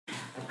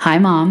Hi,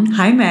 Mom.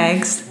 Hi,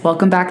 Megs.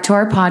 Welcome back to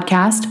our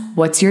podcast,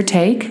 What's Your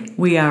Take?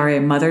 We are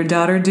a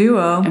mother-daughter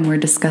duo. And we're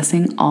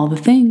discussing all the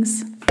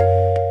things.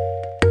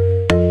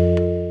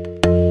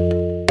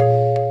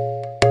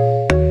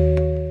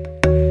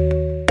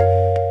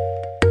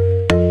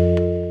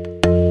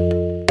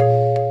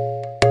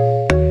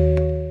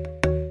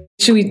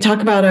 Should we talk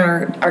about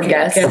our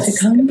guest to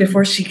come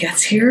before she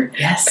gets here?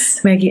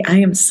 Yes. Maggie, I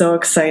am so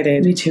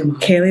excited. Me too, Mom.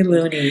 Kaylee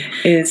Looney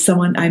is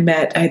someone I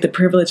met. I had the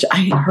privilege,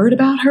 I heard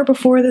about her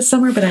before this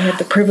summer, but I had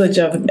the privilege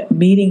of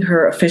meeting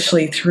her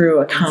officially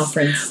through a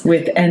conference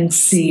with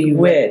NC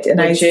WIT.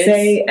 And I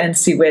say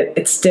NC WIT,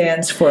 it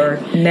stands for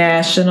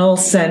National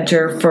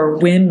Center for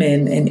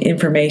Women in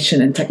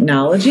Information and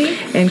Technology.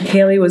 And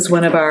Kaylee was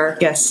one of our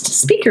guest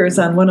speakers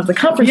on one of the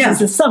conferences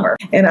this summer.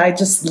 And I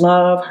just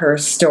love her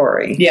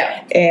story.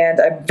 Yeah. And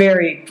I'm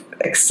very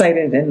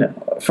excited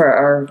for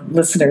our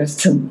listeners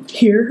to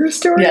hear her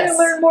story and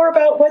learn more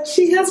about what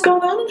she has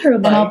going on in her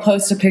life. And I'll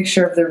post a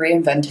picture of the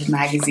Reinvented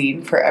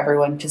Magazine for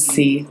everyone to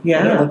see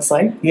what it looks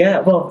like. Yeah,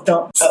 well,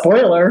 don't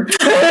spoil her.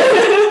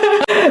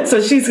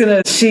 So she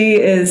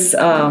is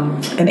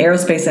an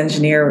aerospace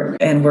engineer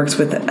and works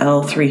with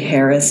L3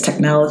 Harris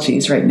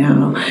Technologies right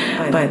now.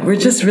 But we're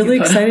just really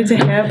excited to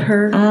have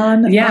her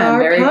on our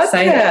very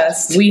podcast.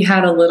 Excited. We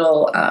had a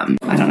little,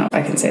 I don't know if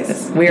I can say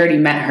this. We already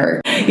met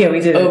her. Yeah, we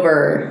did.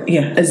 Over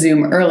a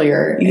Zoom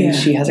earlier, and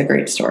she has a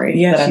great story.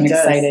 Yeah, that I'm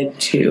excited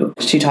to.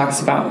 She talks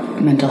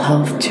about mental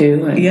health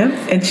too. And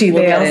and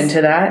we'll get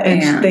into that.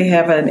 And they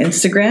have an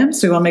Instagram,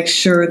 so we want to make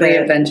sure that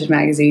Reinvented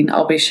Magazine.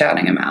 I'll be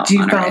shouting them out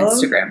on our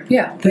Instagram.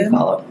 Yeah, we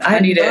follow. I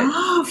need it.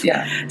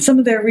 Yeah, some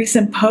of their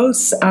recent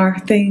posts are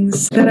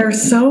things that are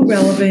so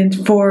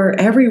relevant for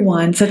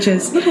everyone, such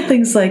as little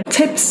things like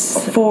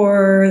tips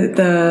for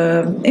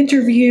the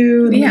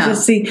interview. Let me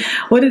just see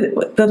what did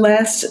the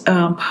last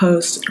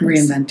post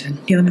Reinvented.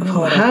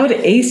 How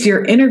to ace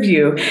your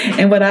interview.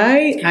 And what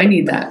I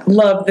need that.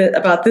 Loved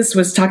about this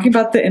was talking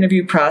about the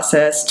interview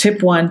process.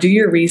 Tip 1, do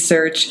your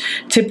research.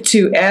 Tip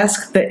 2,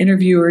 ask the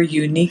interviewer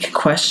unique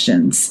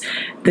questions.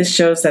 This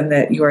shows them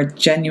that you are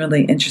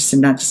genuinely interested,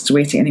 not just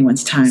wasting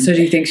anyone's time. So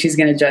do you think she's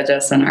going to judge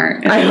us on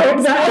our... I hope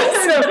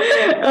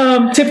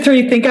not. Tip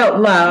 3, think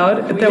out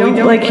loud. Though we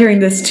don't like hearing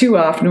this too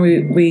often.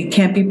 We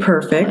can't be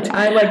perfect.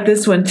 I like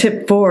this one.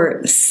 Tip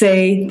 4,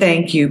 say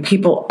thank you.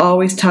 People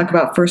always talk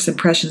about first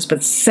impressions,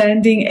 but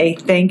sending a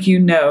thank you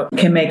note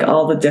can make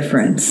all the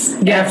difference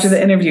after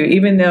the interview.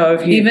 Even though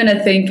if you... Even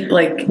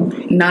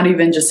not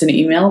even just an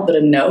email, but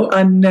a note.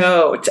 A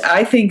note.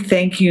 I think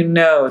thank you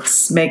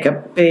notes make a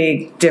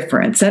big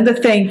difference. Send a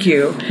thank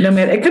you. No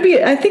matter, it could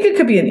be. I think it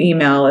could be an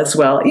email as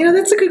well.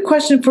 That's a good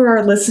question for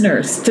our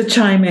listeners to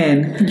chime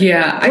in.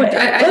 Yeah,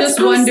 I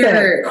just wonder.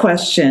 That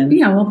question.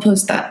 Yeah, we'll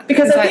post that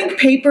because I think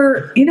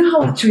paper. You know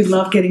how much we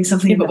love getting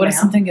something. Yeah, but what if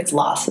something gets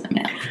lost in the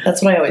mail?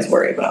 That's what I always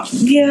worry about.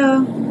 Yeah.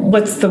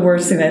 What's the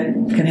worst thing that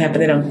can happen?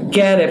 They don't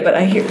get it. But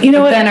I hear.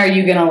 Then are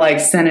you gonna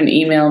send an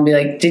email and be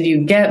like, "Did you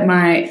get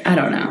my?" I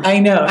don't know. I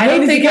know. I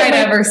don't think I'd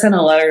ever send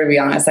a letter. To be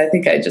honest, I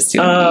think I'd just do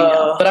an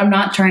email. But I'm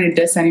not trying to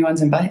diss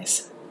anyone's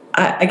advice.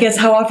 I guess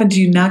how often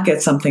do you not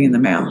get something in the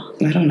mail?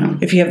 I don't know.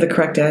 If you have the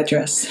correct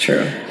address.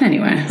 True.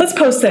 Anyway. Let's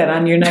post that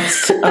on your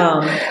next...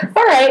 All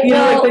right.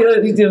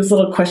 You do those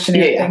little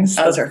questionnaire things.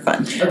 Those are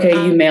fun. Okay,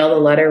 you mail the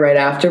letter right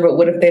after, but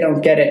what if they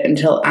don't get it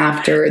until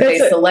after they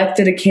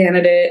selected a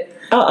candidate?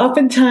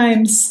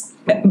 Oftentimes,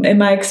 in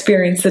my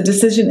experience, the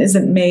decision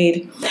isn't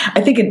made.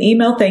 I think an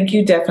email thank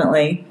you,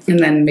 definitely. And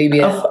then maybe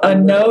a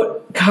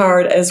note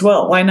card as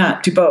well. Why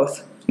not do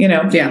both?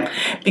 Yeah.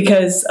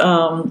 Because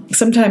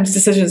sometimes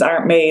decisions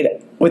aren't made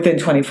within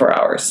 24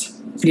 hours.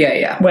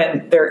 Yeah.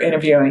 When they're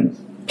interviewing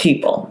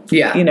people.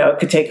 Yeah. It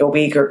could take a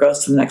week or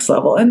goes to the next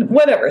level and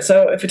whatever.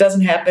 So if it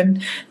doesn't happen,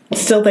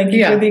 still thank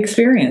you for the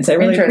experience. I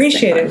really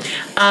appreciate it.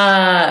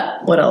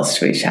 What else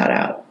should we shout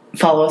out?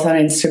 Follow us on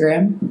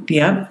Instagram.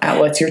 Yep. At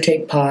What's Your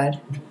Take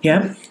Pod.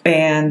 Yep.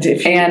 And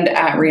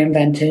at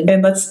Reinvented.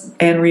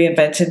 And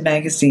Reinvented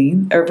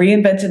Magazine. Or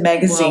Reinvented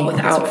Magazine. Well,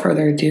 without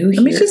further ado,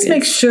 let me just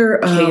make sure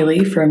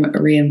Kaylee from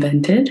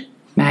Reinvented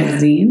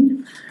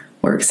Magazine.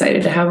 We're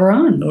excited to have her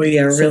on. We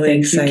are really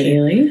excited. Thank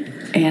you,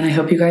 Kaylee. And I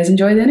hope you guys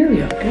enjoy the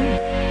interview.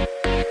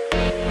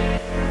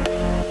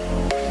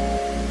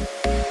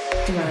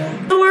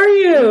 How are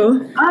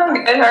you? I'm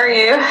good. How are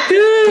you?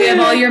 Good. We have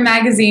all your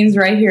magazines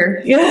right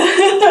here.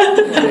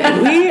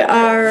 Yeah. We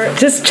are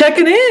just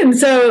checking in.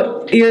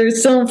 So you're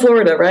still in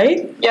Florida,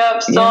 right?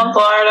 Yep, still in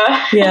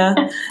Florida.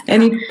 Yeah.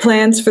 Any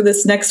plans for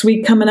this next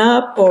week coming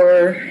up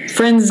or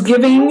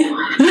Friendsgiving?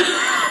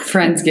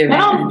 Friendsgiving? I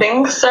don't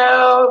think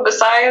so.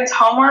 Besides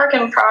homework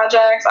and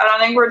projects, I don't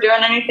think we're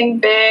doing anything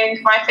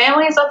big. My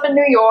family's up in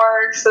New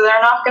York, so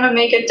they're not going to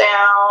make it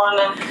down.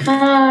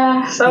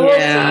 And so we'll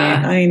see.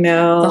 I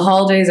know. The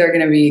holidays are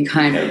going to be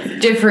kind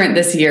of different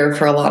this year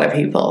for a lot of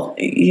people.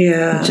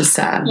 Yeah. Which is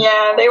sad.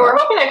 Yeah, they were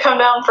hoping to come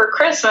down for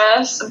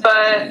Christmas,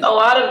 but a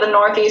lot of the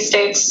Northeast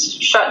states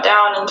shut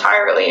down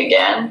entirely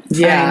again.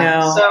 Yeah. I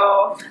know.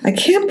 So I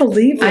can't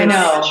believe this. I know.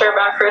 I'm not sure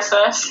about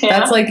Christmas. Yeah.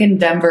 That's like in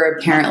Denver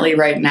apparently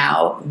right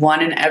now.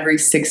 1 in every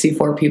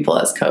 64 people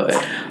has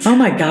COVID. Oh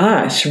my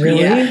gosh,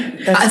 really?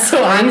 Yeah.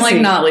 So I'm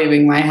like not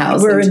leaving my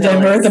house. We're in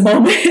Denver at the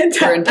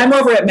moment. I'm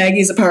over at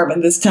Maggie's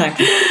apartment this time.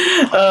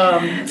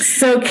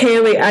 So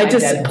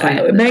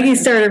Kaylee, Maggie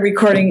started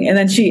recording and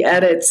then she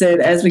edits it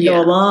as we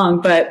go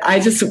along, but I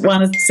just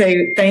want to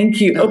say thank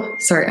you. Oh,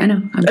 sorry. I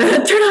know.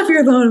 Turn off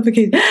your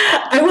notification.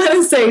 I want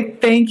to say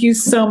thank you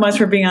so much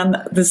for being on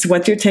this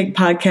What's Your Take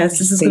podcast.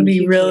 This is going to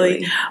be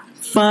really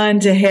fun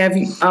to have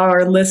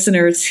our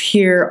listeners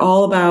hear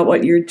all about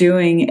what you're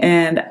doing,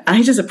 and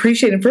I just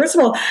appreciate it. First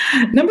of all,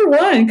 number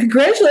one,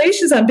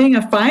 congratulations on being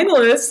a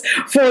finalist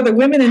for the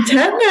Women in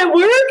Tech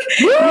Network.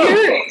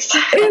 You're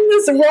in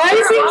this rising. There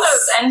are a lot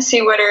of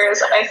NC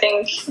winners, I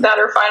think, that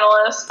are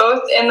finalists,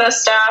 both in the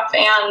staff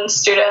and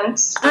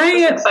students.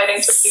 It's exciting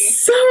to see.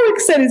 So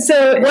excited.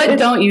 So, what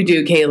don't you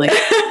do, Kaylee?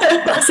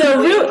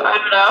 So really, I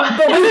don't know.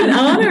 But what an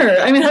honor!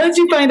 I mean, how did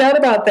you find out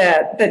about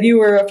that you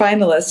were a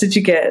finalist? Did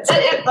you get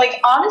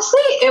Honestly,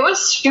 it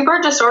was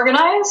super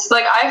disorganized.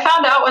 Like, I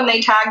found out when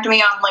they tagged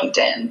me on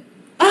LinkedIn.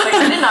 Like,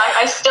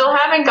 I still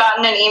haven't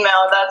gotten an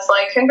email that's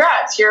like,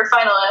 congrats, you're a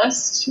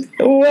finalist.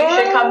 What?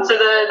 You should come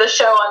to the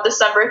show on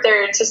December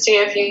 3rd to see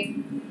if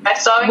you...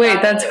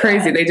 Wait, that's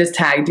crazy. They just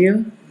tagged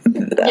you?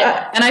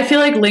 Yeah. And I feel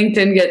like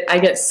LinkedIn I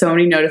get so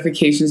many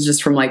notifications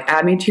just from like,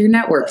 add me to your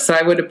network. So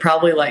I would have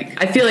probably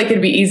I feel like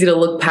it'd be easy to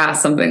look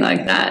past something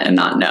like that and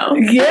not know.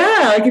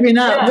 Yeah, like if you're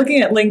not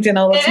looking at LinkedIn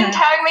all the time. They didn't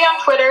tag me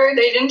on Twitter.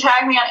 They didn't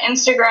tag me on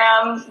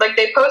Instagram. Like,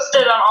 they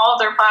posted on all of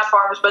their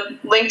platforms, but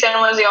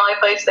LinkedIn was the only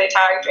place they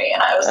tagged me.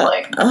 And I was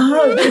like,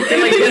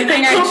 good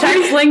thing I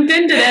checked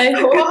LinkedIn today.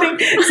 Cool.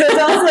 So it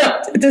sounds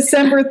like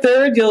December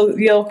 3rd,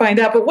 you'll find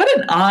out. But what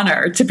an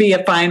honor to be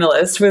a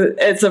finalist.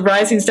 It's a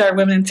Rising Star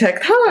Women in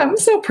Tech. Oh, I'm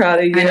so proud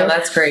of you. I know,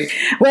 that's great.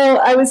 Well,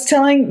 I was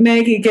telling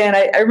Maggie again,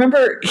 I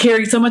remember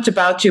hearing so much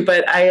about you,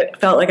 but I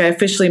felt like I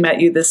officially met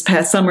you this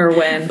past summer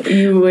when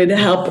you would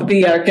help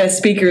be our guest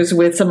speakers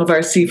with some of our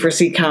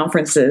C4C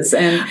conferences.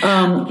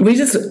 And we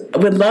just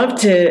would love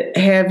to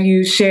have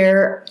you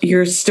share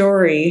your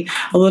story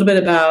a little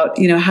bit about,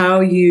 how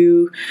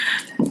you,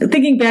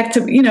 thinking back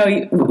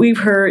to, we've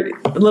heard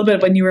a little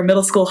bit when you were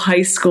middle school,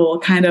 high school,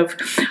 kind of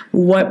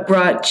what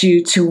brought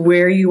you to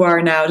where you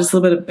are now, just a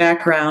little bit of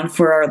background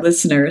for our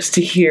listeners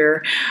to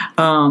hear,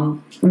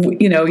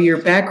 your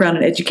background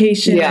in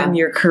education and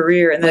your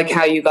career, and then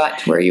how you got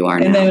to where you are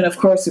now. And then, of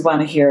course, we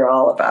want to hear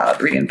all about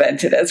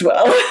Reinvented as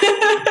well.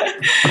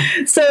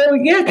 So,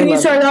 can you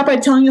start off by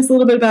telling us a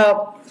little bit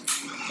about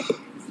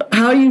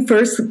how you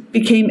first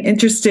became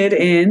interested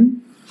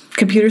in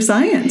computer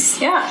science?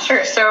 Yeah,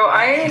 sure. So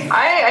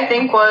I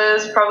think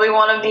was probably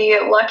one of the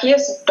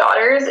luckiest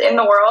daughters in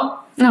the world.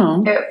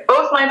 No.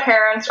 Both my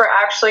parents were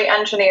actually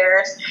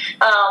engineers.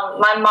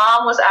 My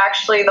mom was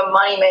actually the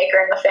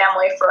moneymaker in the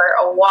family for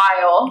a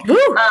while.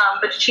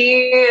 But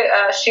she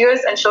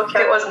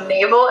was a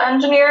naval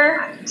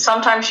engineer.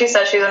 Sometimes she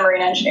says she's a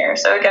marine engineer,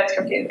 so it gets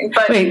confusing.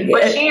 But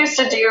what she used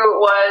to do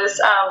was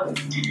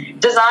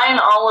design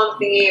all of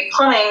the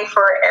plumbing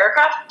for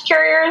aircraft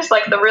carriers,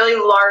 like the really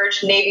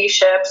large Navy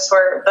ships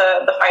where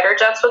the fighter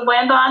jets would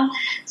land on.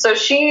 So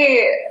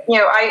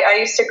I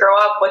used to grow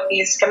up with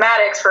these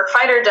schematics for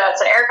fighter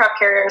jets and aircraft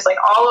carriers like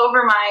all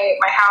over my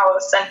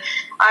house, and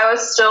I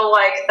was still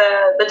like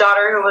the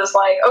daughter who was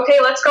like, okay,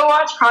 let's go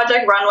watch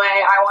Project Runway.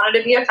 I wanted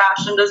to be a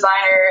fashion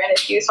designer, and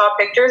if you saw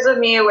pictures of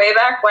me way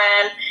back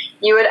when,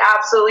 you would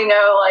absolutely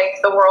know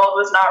like the world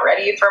was not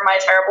ready for my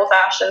terrible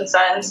fashion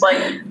sense.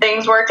 Like,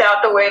 things worked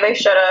out the way they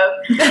should have.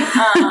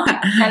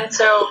 And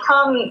so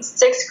come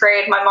 6th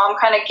grade, my mom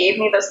kind of gave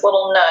me this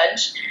little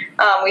nudge.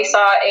 We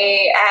saw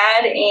a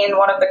ad in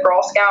one of the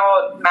Girl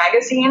Scout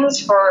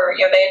magazines for,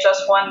 they had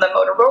just won the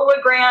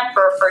Motorola grant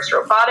for a FIRST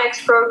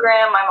Robotics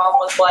program. My mom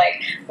was like,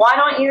 why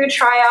don't you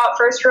try out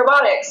FIRST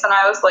Robotics? And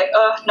I was like,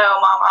 oh, no,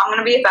 Mom, I'm going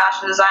to be a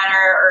fashion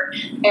designer, or,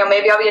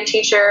 maybe I'll be a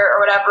teacher or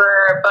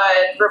whatever,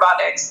 but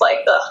robotics, like,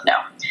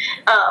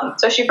 no.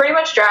 So she pretty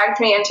much dragged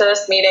me into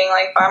this meeting,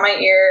 like, by my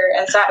ear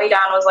and sat me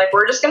down and was like,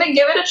 we're just going to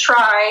give it a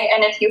try.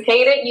 And if you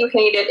hate it, you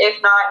hate it.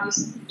 If not,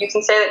 you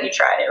can say that you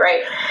tried it,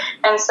 right?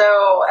 And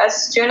so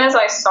as soon as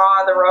I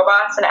saw the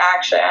robots in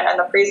action and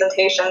the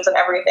presentations and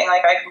everything,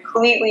 like, I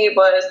completely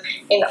was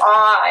in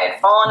awe. I had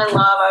fallen in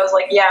love. I was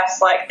like, yes,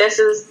 like, this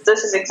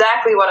is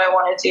exactly what I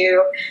want to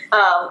do.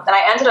 And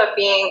I ended up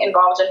being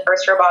involved in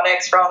FIRST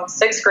Robotics from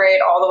 6th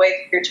grade all the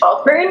way through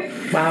 12th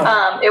grade.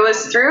 Wow. It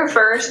was through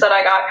FIRST that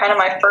I got kind of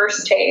my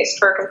first taste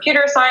for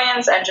computer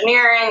science,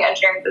 engineering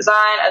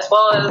design, as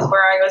well as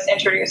where I was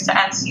introduced to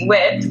NC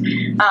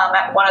WIT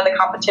at one of the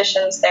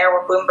competitions there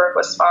where Bloomberg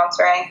was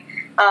sponsoring.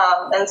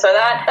 And so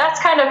that's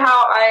kind of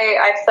how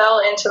I fell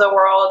into the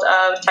world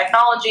of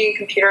technology,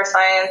 computer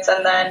science,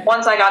 and then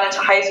once I got into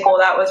high school,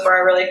 that was where I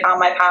really found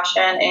my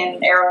passion in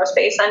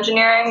aerospace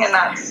engineering, and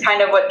that's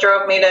kind of what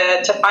drove me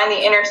to find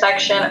the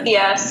intersection of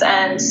CS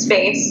and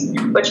space,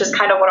 which is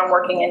kind of what I'm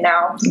working in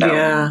now. So.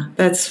 Yeah,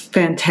 that's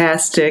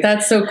fantastic.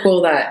 That's so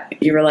cool that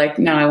you were like,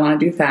 no, I want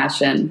to do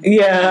fashion.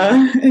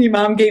 Yeah, and your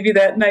mom gave you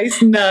that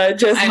nice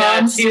nudge, as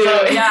moms do.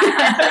 Yeah,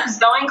 I took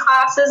sewing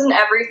classes and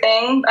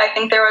everything. I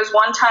think there was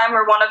one time where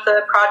where one of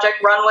the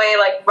Project Runway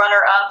like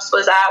runner-ups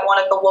was at one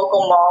of the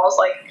local malls,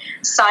 like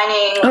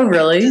signing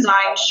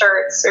design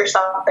shirts or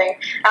something.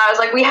 And I was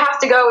like, we have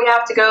to go.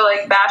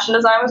 Like fashion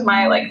design was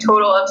my like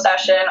total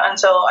obsession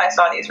until I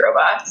saw these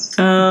robots.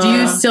 Do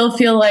you still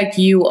feel like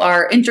you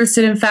are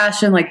interested in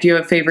fashion? Like, do you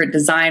have a favorite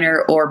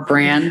designer or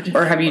brand,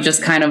 or have you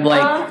just kind of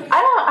like?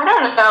 I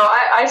don't know.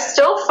 I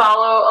still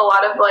follow a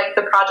lot of like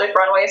the Project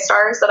Runway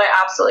stars that I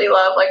absolutely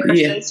love, like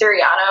Christian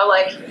Siriano,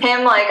 like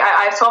him. Like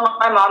I told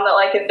my mom that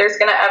like if there's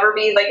gonna ever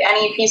be like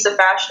any piece of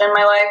fashion in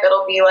my life,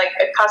 it'll be like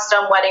a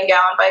custom wedding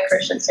gown by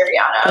Christian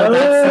Siriano. Oh,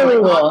 that's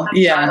so cool.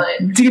 Yeah.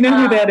 Do you know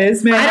who that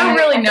is, man? I don't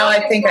really know.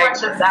 I think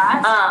much of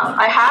that.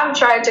 I have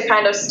tried to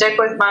kind of stick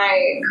with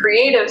my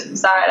creative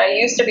side. I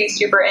used to be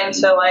super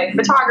into like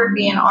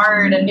photography and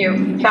art,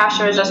 and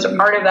fashion was just a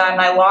part of that,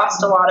 and I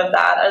lost a lot of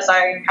that as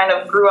I kind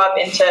of grew up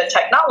into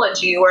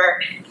technology,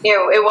 where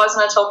it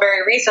wasn't until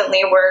very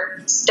recently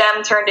where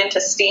STEM turned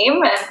into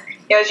STEAM.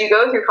 And as you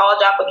go through college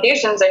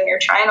applications and you're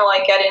trying to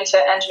like get into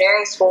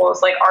engineering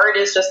schools, like art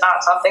is just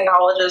not something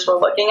colleges were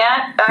looking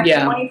at back in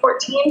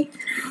 2014.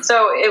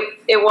 So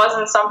it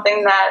wasn't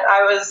something that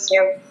I was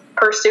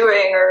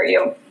pursuing or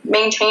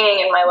maintaining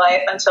in my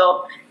life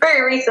until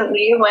very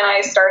recently, when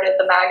I started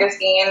the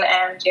magazine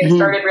and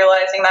started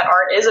realizing that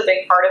art is a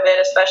big part of it,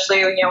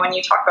 especially when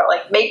you talk about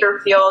like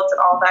maker fields and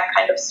all that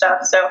kind of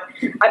stuff. So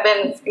I've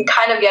been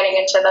kind of getting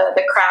into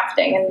the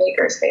crafting and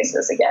maker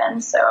spaces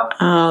again. So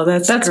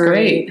that's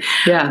great.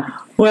 Yeah.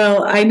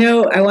 Well, I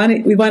know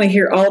we want to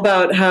hear all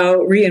about how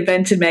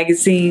Reinvented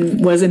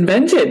Magazine was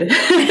invented.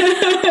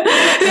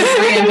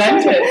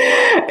 Reinvented.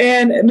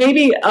 And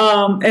maybe,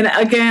 and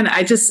again,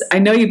 I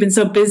know you've been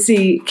so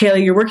busy,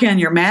 Kayla. You're working on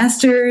your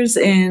master's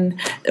in,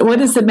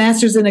 what is the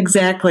master's in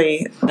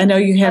exactly? I know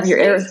you have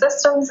your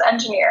systems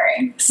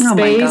engineering.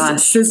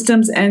 Space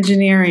systems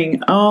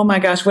engineering. Oh my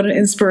gosh, what an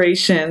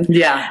inspiration!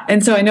 Yeah.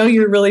 And so I know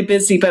you're really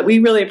busy, but we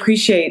really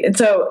appreciate. And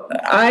so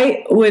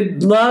I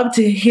would love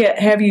to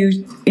have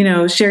you,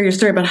 share your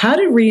story about how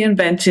did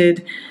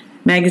Reinvented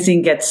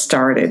Magazine get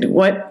started?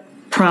 What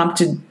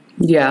prompted?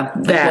 Yeah.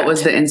 What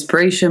was the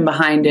inspiration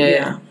behind it?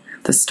 Yeah.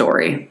 The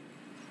story.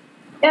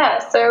 Yeah.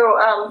 So,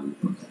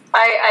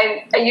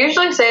 I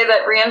usually say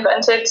that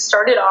Reinvented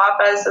started off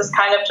as this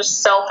kind of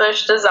just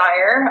selfish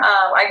desire.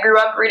 I grew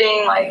up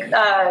reading like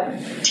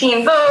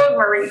Teen Vogue,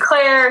 Marie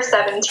Claire,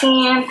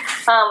 17,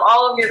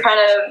 all of your kind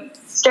of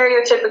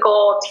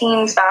stereotypical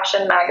teens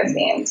fashion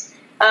magazines.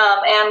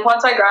 And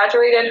once I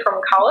graduated from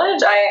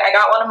college, I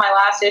got one of my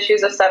last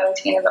issues of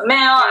 17 in the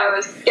mail. I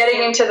was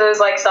getting into those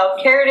like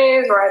self-care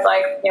days where I'd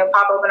like,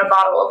 pop open a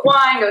bottle of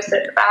wine, go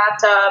sit in the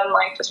bathtub and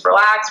like just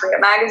relax, read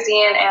a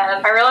magazine.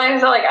 And I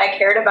realized that like I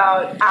cared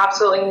about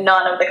absolutely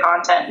none of the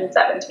content in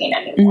 17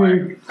 anymore.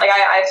 Mm-hmm. Like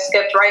I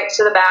skipped right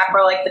to the back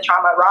where like the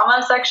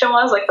Trauma-Rama section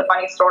was, like the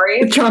funny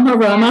stories. The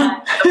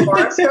Trauma-Rama? The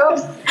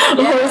horoscopes.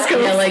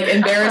 Yeah, like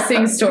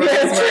embarrassing stories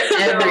were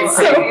everything.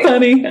 So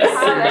funny. I didn't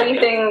have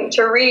anything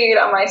to read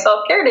on my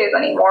self-care days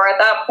anymore. At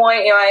that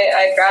point,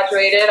 I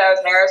graduated. I was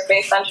an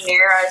aerospace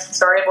engineer. I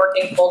started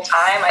working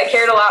full-time. I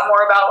cared a lot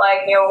more about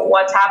like,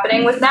 what's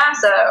happening with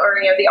NASA or,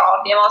 the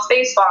all-female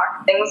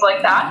spacewalk, things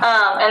like that.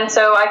 And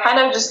so I kind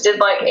of just did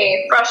like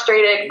a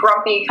frustrated,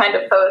 grumpy kind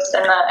of post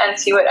in the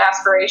NC Wit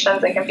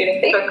Aspirations and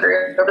Computing Facebook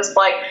group. It was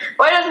like,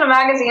 why doesn't a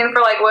magazine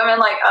for like women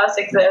like us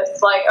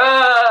exist? Like,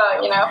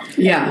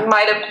 yeah,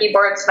 might have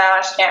keyboard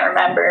smashed, can't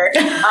remember.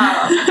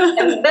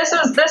 And this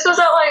was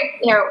at like,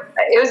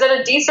 it was at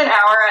a decent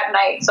hour at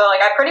night. So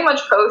like I pretty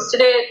much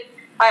posted it.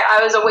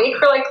 I was awake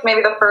for like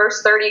maybe the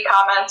first 30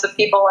 comments of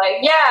people like,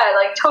 yeah,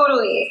 like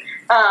totally.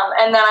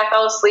 And then I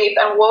fell asleep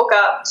and woke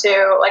up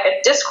to like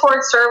a Discord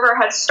server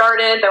had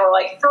started. There were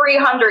like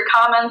 300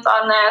 comments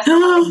on this.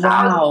 Oh,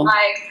 wow.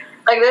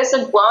 Like this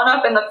had blown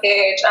up in the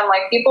page, and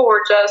like people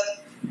were just,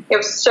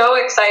 so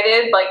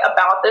excited like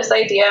about this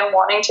idea and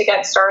wanting to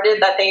get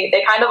started that they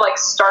kind of like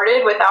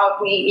started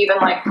without me even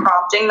like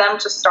prompting them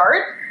to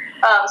start.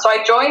 So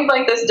I joined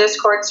like this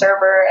Discord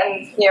server,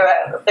 and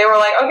they were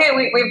like, "Okay,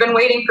 we've been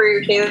waiting for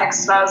you, Kayla."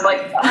 And I was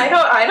like,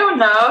 "I don't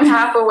know."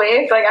 Half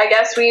awake, like I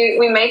guess we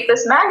make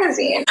this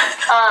magazine.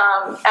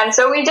 And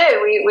so we did.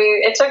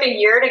 It took a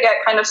year to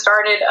get kind of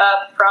started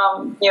up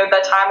from the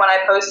time when I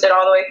posted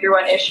all the way through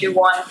when issue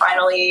 1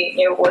 finally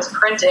was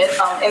printed.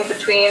 In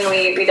between,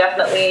 we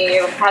definitely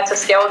had to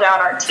scale down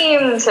our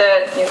team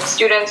to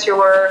students who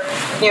were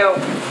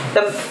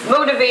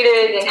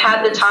motivated and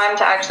had the time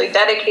to actually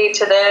dedicate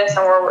to this,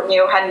 and were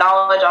had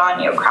knowledge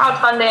on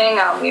crowdfunding.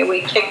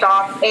 We kicked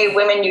off a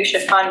Women You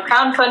Should Fund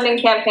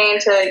crowdfunding campaign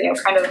to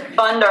kind of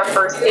fund our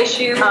first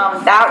issue.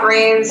 That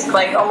raised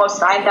like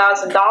almost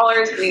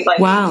 $9,000. We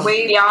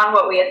way beyond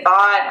what we had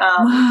thought.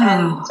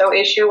 And so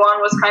issue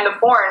 1 was kind of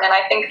born. And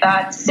I think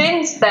that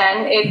since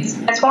then it's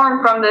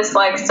transformed from this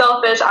like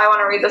selfish, I want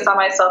to read this on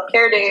my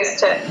self-care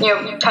days,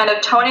 to kind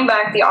of toning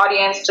back the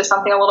audience to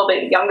something a little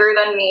bit younger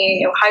than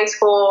me, high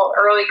school,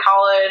 early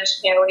college,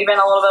 even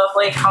a little bit of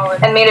late college,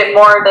 and made it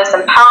more of this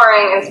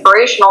empowering,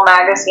 inspirational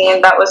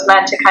magazine that was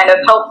meant to kind of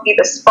help be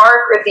the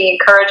spark or the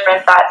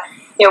encouragement that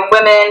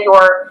women who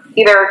are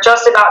either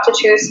just about to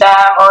choose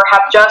STEM or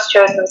have just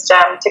chosen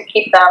STEM, to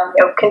keep them,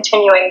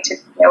 continuing to,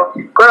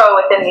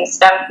 grow within these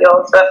STEM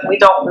fields, so that we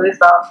don't lose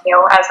them,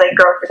 as they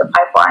grow through the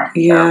pipeline.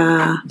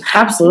 Yeah,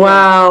 absolutely.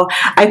 Wow.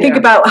 I think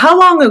about how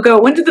long ago,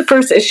 when did the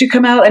first issue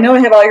come out? I know I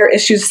have all your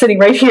issues sitting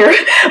right here,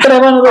 but I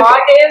want to look.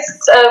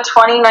 August of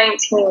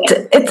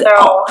 2019.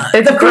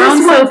 It's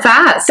grown so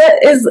fast. That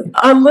is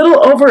a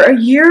little over a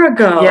year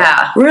ago.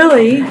 Yeah.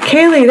 Really?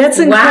 Kaylee, that's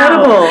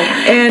incredible.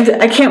 Wow.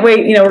 And I can't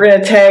wait. We're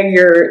going to tag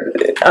your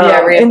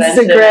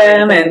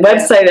Instagram and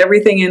website,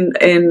 everything in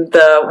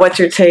the What's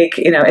Your Take,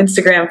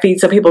 Instagram feed,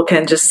 so people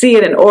can just see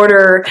it and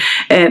order.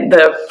 And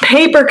the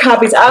paper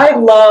copies, I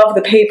love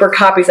the paper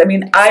copies. I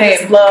mean, I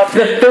just love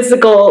the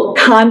physical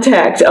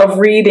contact of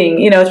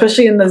reading,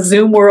 especially in the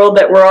Zoom world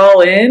that we're all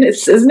in.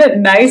 Isn't it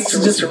nice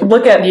to just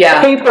look at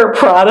paper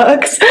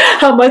products,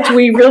 how much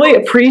we really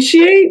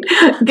appreciate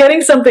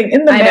getting something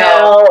in the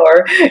mail,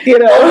 or,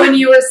 Well, when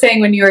you were saying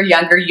when you were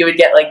younger, you would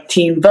get like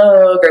Teen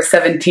Vogue or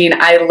 17,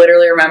 I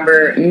literally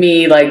remember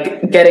me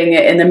like getting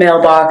it in the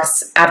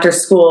mailbox after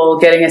school,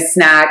 getting a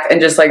snack and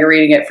just like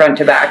reading it front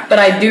to back. But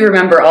I do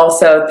remember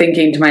also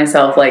thinking to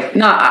myself, like,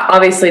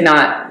 obviously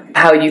not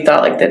how you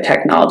thought, like the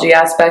technology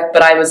aspect,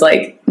 but I was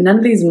like, none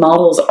of these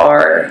models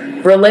are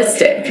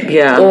realistic,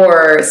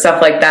 or stuff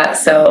like that.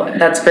 So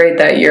that's great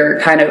that you're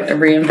kind of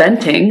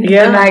reinventing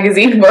the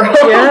magazine world.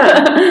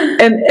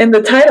 And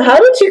the title, how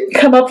did you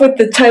come up with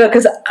the title?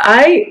 Because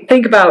I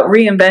think about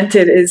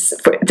Reinvented is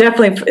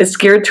definitely is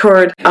geared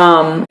toward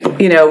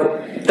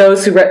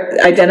those who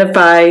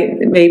identify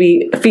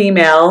maybe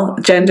female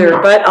gender,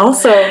 but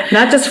also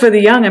not just for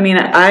the young. I mean,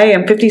 I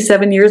am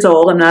 57 years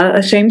old. I'm not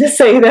ashamed to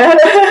say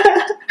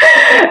that.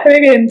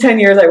 Maybe in 10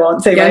 years I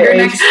won't say my age.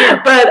 Next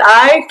year. But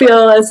I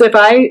feel as if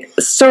I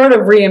sort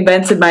of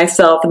reinvented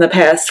myself in the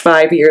past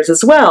 5 years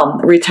as well.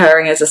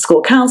 Retiring as a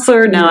school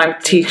counselor. Now I'm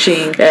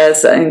teaching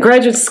in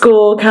graduate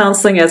school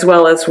counseling, as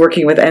well as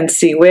working with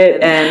NC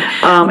WIT.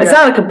 And it's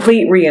not a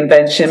complete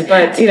reinvention,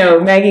 but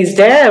Maggie's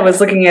dad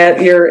was looking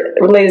at your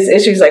latest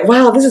issue. He's like,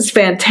 wow, this is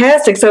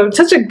fantastic. So it's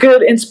such a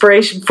good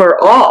inspiration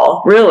for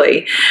all,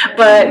 really.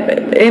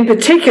 But in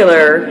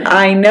particular,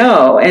 I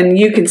know, and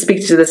you can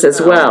speak to this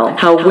as well,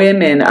 how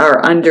women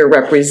are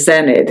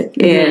underrepresented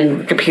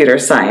in computer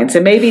science.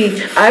 And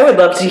maybe I would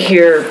love to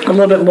hear a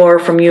little bit more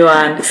from you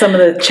on some of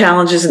the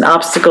challenges and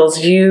obstacles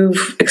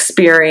you've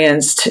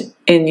experienced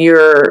in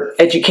your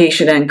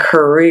education and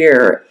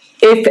career,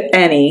 if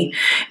any,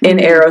 in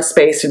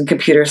aerospace and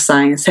computer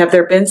science. Have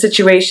there been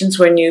situations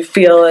when you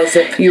feel as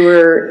if you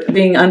were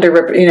being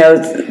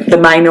the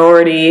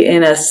minority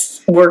in a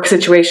work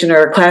situation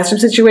or a classroom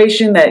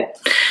situation that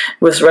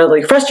was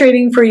really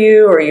frustrating for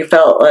you, or you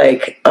felt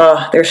like,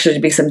 there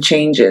should be some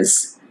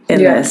changes in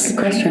this?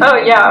 Oh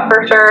yeah,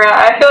 for sure.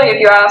 I feel like if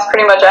you ask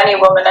pretty much any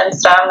woman in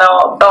STEM,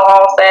 they'll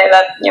all say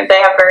that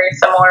they have very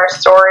similar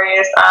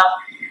stories.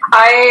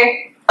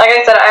 Like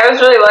I said, I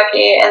was really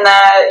lucky in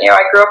that,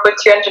 I grew up with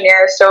two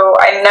engineers, so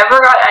I never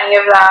got any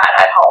of that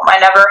at home. I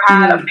never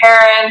had a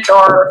parent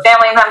or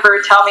family member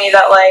tell me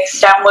that, like,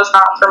 STEM was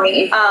not for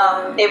me.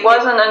 It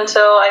wasn't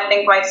until, I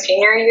think, my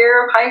senior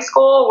year of high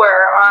school,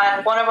 where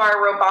on one of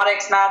our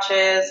robotics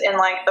matches in,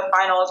 like, the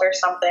finals or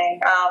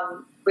something,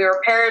 we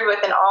were paired with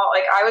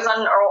I was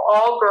on an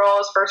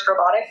all-girls first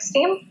robotics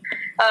team,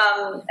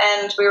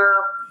 and we were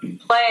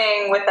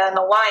playing with an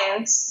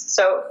alliance,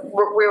 so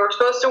we were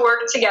supposed to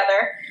work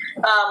together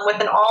with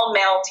an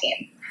all-male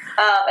team.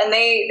 And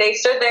they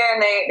stood there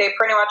and they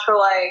pretty much were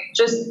like,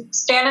 just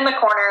stand in the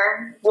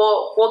corner,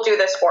 we'll do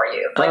this for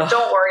you. Like,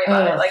 don't worry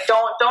about it. Like,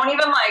 don't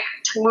even, like,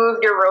 move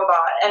your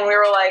robot. And we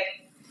were like,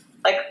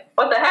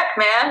 what the heck,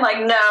 man? Like,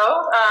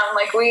 no.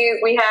 Like,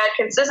 we had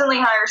consistently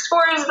higher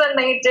scores than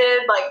they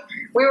did. Like,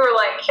 we were,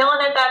 like, killing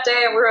it that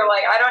day. We were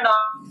like, I don't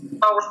know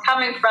where it was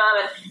coming from.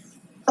 And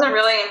it wasn't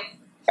really,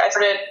 I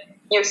started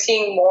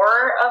seeing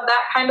more of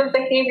that kind of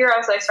behavior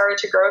as I started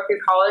to grow through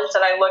college,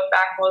 that I looked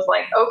back and was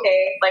like,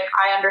 okay, like,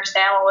 I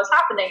understand what was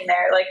happening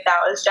there. Like, that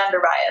was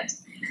gender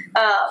bias.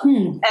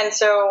 And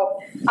so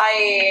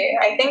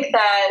I think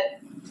that,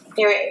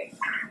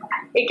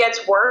 it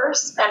gets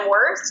worse and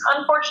worse,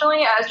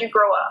 unfortunately, as you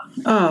grow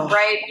up.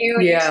 Right?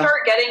 You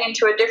start getting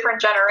into a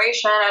different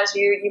generation as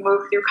you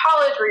move through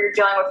college, where you're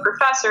dealing with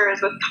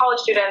professors, with college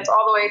students,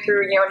 all the way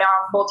through, now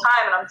I'm full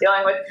time and I'm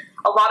dealing with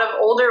a lot of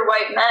older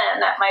white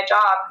men at my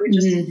job who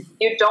just,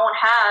 you don't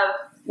have,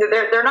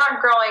 they're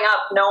not growing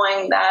up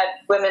knowing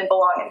that women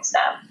belong in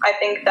STEM. I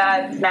think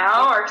that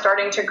now are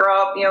starting to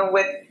grow up,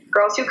 with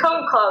Girls Who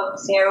Code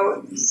clubs,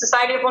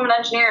 Society of Women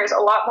Engineers,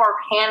 a lot more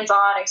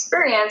hands-on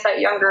experience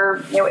at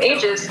younger,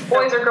 ages.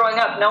 Boys are growing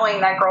up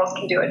knowing that girls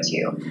can do it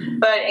too.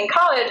 But in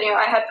college,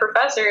 I had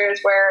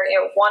professors where,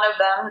 one of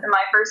them in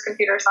my first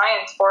computer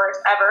science course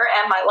ever,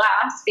 and my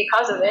last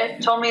because of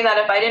it, told me that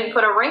if I didn't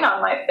put a ring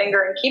on my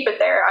finger and keep it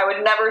there, I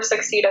would never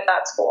succeed at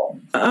that school.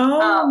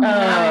 And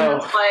it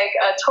was like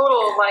a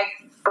total,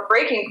 a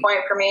breaking point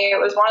for me. It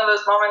was one of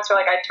those moments where,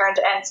 I turned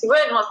to NC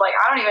WIT and was like,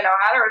 I don't even know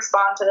how to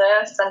respond to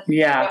this. And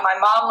my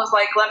mom was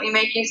like, let me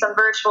make you some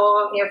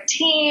virtual,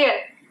 tea.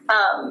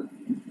 And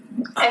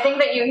I think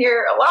that you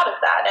hear a lot of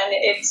that, and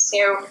it's,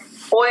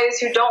 boys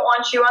who don't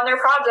want you on their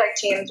project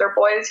teams, or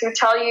boys who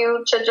tell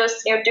you to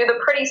just, do the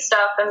pretty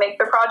stuff and make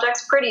their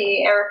projects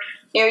pretty, or,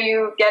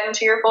 you get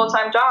into your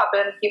full-time job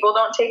and people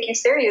don't take you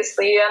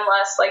seriously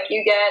unless, like,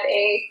 you get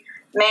a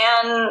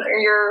man or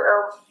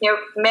your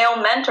male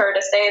mentor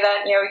to say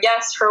that,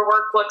 yes, her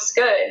work looks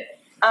good.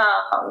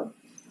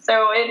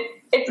 So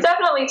it's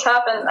definitely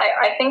tough, and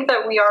I think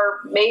that we are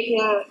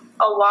making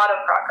a lot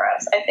of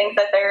progress. I think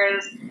that there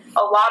is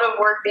a lot of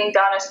work being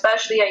done,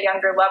 especially at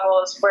younger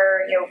levels,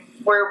 where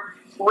we're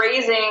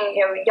raising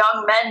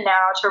young men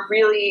now to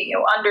really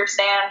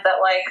understand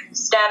that, like,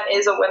 STEM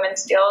is a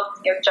women's field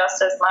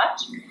just as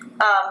much.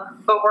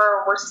 But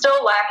we're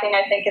still lacking,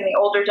 I think, in the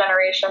older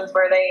generations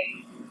where they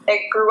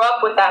grew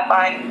up with that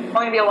by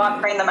going to be a lot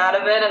praying them out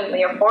of it,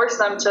 and force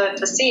them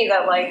to see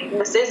that, like,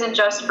 this isn't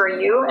just for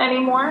you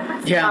anymore.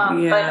 But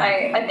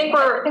I think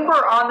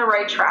we're on the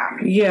right track.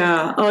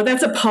 Yeah. Oh,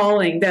 that's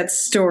appalling, that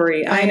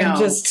story. I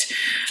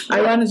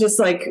want to just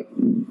like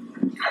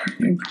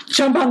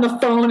jump on the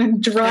phone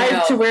and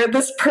drive to where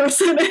this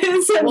person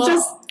is and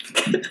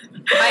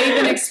I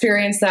even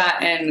experienced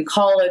that in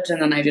college,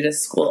 and then I did a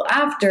school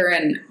after,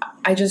 and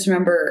I just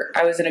remember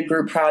I was in a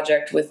group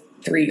project with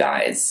 3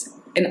 guys.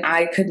 And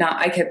I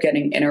kept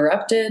getting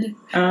interrupted.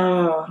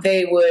 Oh.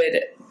 I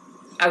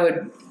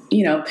would,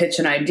 pitch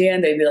an idea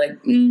and they'd be like,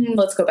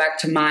 let's go back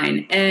to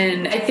mine.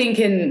 And I think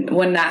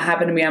when that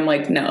happened to me, I'm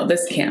like, no,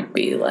 this can't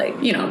be, like,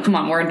 come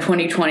on, we're in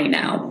 2020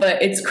 now.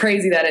 But it's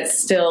crazy that it's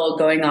still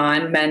going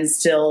on. Men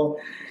still,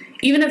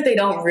 even if they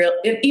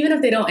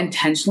don't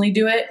intentionally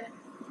do it,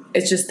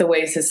 it's just the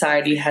way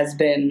society has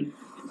been.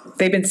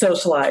 They've been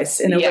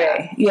socialized in a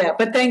way. Yeah.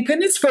 But thank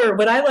goodness for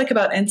what I like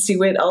about NC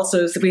WIT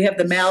also is that we have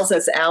the males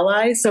as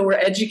allies. So we're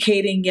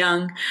educating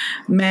young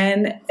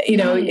men.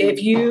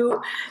 If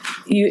you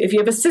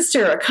have a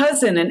sister, a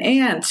cousin, an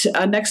aunt,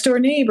 a next door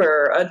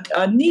neighbor,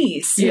 a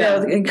niece,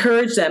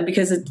 encourage them,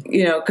 because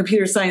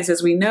computer science,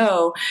 as we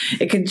know,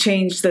 it can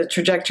change the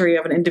trajectory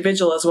of an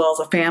individual as well as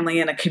a family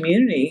and a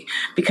community,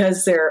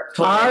 because there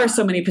are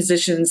so many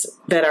positions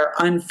that are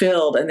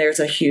unfilled and there's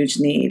a huge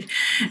need.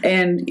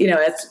 And,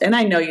 and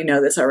I know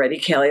this already,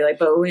 Kelly,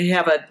 but when we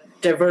have a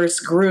diverse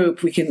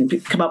group, we can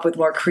come up with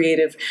more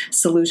creative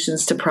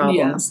solutions to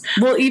problems.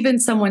 Yeah. Well, even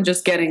someone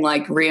just getting,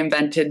 like,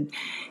 reinvented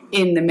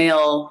in the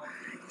mail,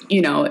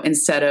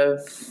 instead of,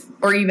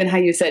 or even how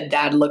you said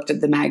dad looked at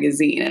the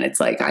magazine and it's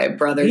like, I have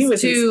brothers he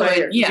was too.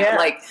 Inspired. And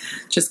like,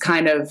 just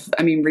kind of,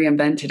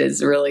 reinvented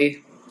is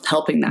really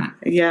helping that.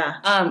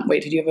 Yeah.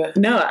 Wait, did you have a...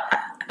 No,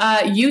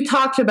 you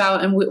talked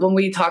about, and when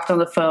we talked on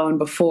the phone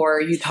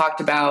before, you talked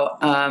about,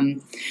 how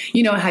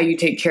you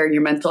take care of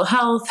your mental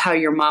health, how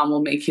your mom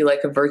will make you,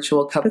 like, a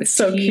virtual cup of tea.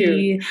 So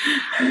cute.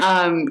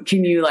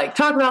 Can you, like,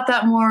 talk about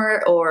that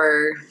more,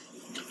 or,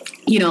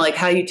 like,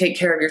 how you take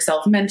care of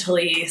yourself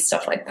mentally,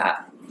 stuff like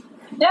that?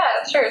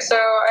 Yeah, sure. So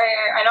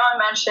I know I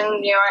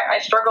mentioned, I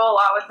struggle a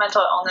lot with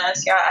mental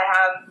illness. I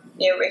have,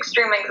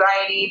 extreme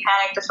anxiety,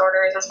 panic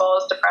disorders, as well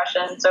as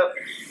depression. So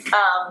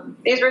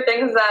these were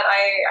things that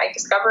I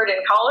discovered in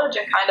college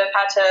and kind of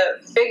had to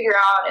figure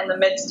out in the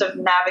midst of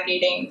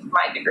navigating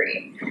my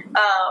degree.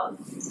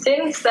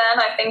 Since then,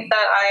 I think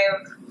that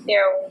I've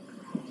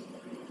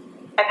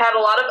had a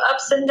lot of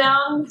ups and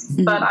downs,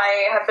 but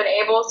I have been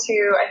able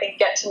to, I think,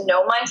 get to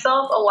know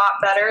myself a lot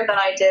better than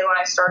I did when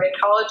I started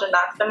college, and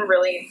that's been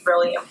really,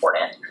 really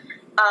important.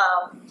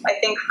 I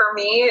think for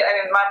me,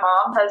 my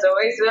mom has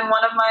always been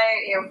one of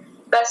my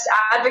best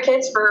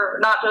advocates for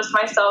not just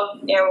myself,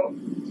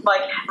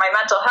 like my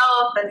mental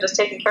health and just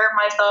taking care of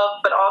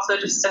myself, but also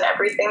just in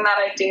everything that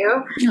I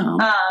do.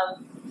 Oh.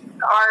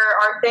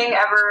 Our thing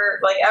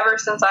ever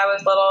since I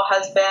was little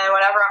has been,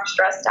 whenever I'm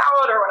stressed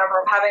out or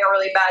whenever I'm having a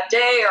really bad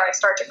day or I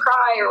start to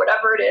cry or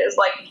whatever it is,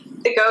 like,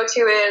 the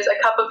go-to is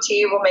a cup of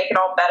tea will make it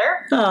all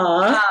better.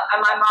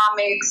 And my mom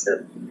makes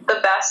the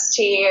best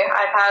tea.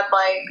 I've had,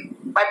 like,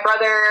 my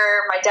brother,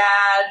 my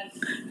dad,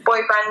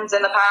 boyfriends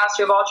in the past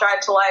who have all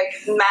tried to, like,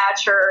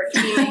 match her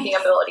tea making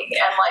ability,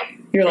 and, like,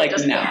 you're like,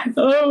 no. Can't.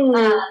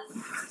 Oh.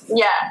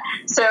 Yeah.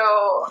 So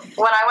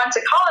when I went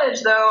to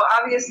college, though,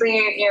 obviously,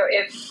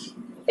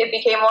 it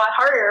became a lot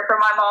harder for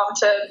my mom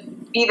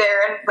to be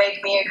there and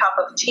make me a cup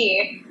of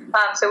tea.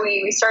 So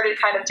we started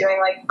kind of doing,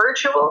 like,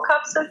 virtual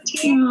cups of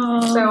tea.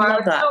 So I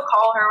would still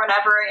call her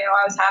whenever,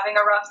 I was having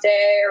a rough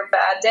day or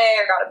bad day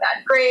or got a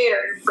bad grade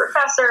or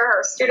professor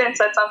or student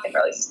said something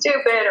really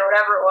stupid or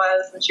whatever it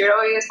was. And she would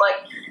always,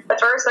 like, the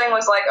first thing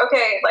was like,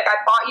 okay, like, I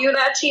bought you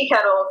that tea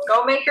kettle.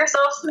 Go make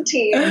yourself some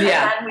tea. And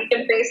then we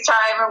can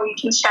FaceTime and we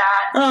can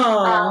chat.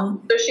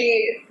 So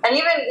she, and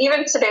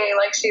even today,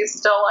 like, she's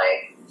still,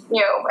 like,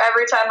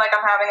 every time, like,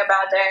 I'm having a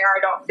bad day or I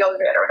don't feel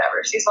good or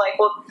whatever, she's like,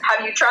 well,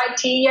 have you tried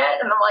tea yet?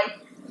 And I'm like,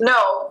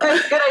 no.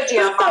 Good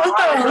idea, Mom.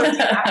 I would do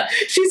that.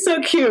 She's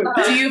so cute.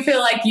 Do you feel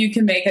like you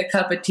can make a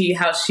cup of tea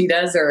how she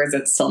does, or is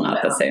it still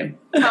not the same?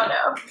 Oh,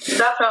 no.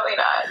 Definitely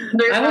not.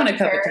 There's I want a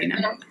cup of tea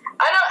now.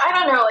 I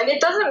don't know. Like, it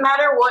doesn't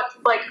matter what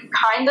like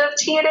kind of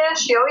tea it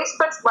is. She always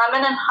puts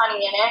lemon and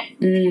honey in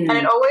it, and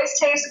it always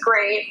tastes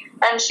great.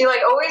 And she like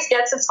always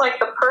gets it to like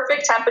the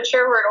perfect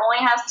temperature where it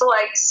only has to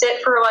like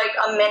sit for like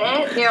a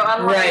minute. You know,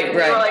 unlike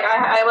like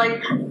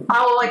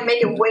I will like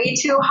make it way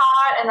too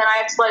hot, and then I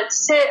have to let it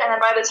sit, and then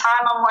by the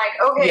time I'm like,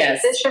 okay,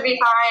 this should be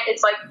fine.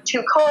 It's like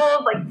too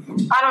cold. Like,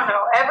 I don't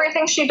know.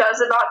 Everything she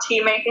does about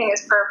tea making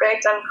is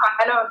perfect, and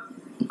I don't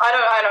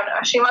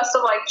know. She must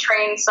have like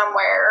trained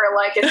somewhere, or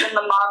like it's in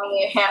the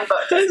mommy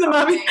handbook. The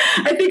mommy.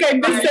 I think I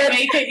missed that.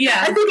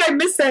 I think I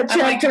missed that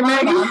chapter.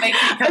 Like, Mom, make me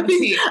a cup of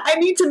tea. I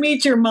need to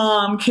meet your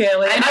mom,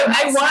 Kaylee.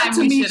 I want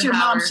to meet your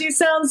mom. She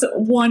sounds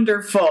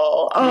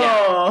wonderful.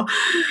 Oh,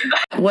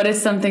 what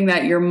is something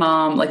that your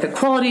mom, like a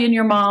quality in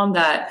your mom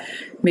that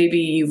maybe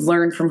you've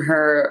learned from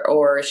her,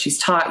 or she's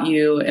taught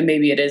you, and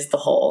maybe it is the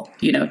whole,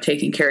 you know,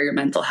 taking care of your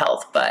mental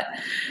health, but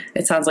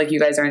it sounds like you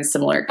guys are in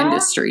similar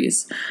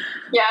industries.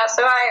 Yeah,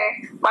 so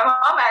my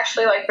mom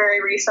actually like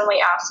very recently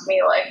asked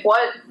me like,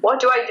 what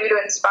do I do to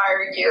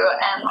inspire you?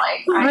 And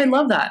like, I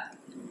love that.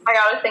 I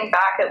got to think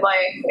back at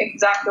like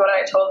exactly what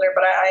I told her,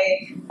 but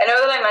I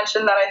know that I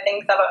mentioned that I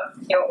think that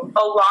you know,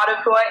 a lot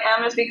of who I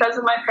am is because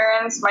of my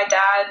parents. My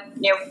dad,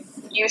 you know,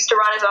 used to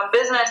run his own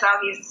business. Now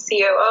he's the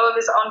COO of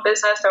his own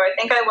business. So I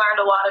think I learned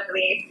a lot of the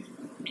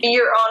be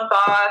your own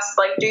boss,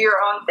 like do your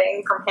own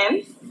thing from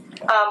him.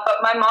 But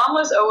my mom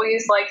was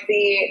always like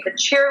the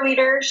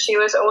cheerleader. She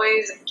was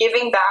always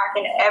giving back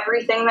in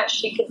everything that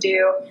she could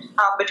do,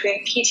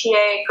 between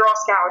PTA, Girl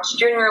Scouts,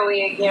 Junior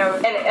League, you know,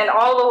 and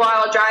all the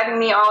while driving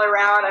me all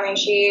around. I mean,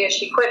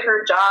 she quit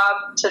her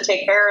job to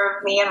take care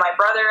of me and my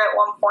brother at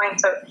one point.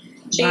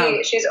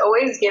 So she's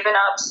always given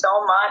up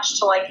so much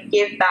to like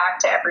give back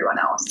to everyone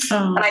else.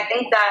 And I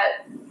think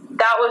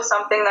that was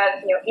something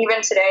that, you know,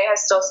 even today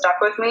has still stuck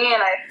with me.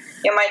 And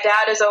my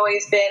dad has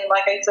always been,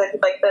 like I said,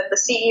 like the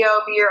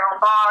CEO, be your own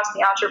boss,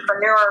 the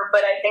entrepreneur.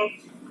 But I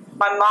think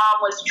my mom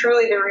was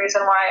truly the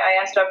reason why I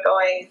ended up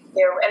going,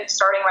 you know, and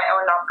starting my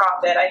own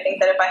nonprofit. I think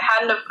that if I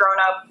hadn't have grown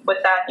up with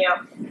that, you know,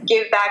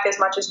 give back as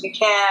much as you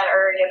can,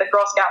 or, you know, the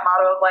Girl Scout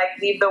motto of like,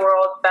 leave the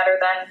world better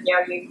than, you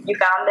know, you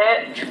found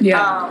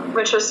it,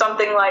 which was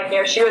something like, you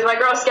know, she was my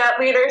Girl Scout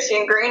leader. She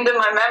ingrained in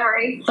my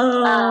memory.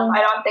 I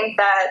don't think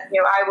that,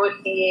 you know, I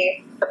would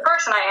be the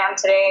person I am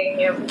today,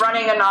 you know,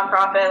 running a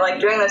nonprofit, like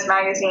doing this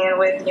magazine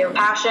with, you know,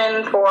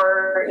 passion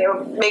for, you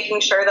know,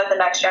 making sure that the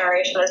next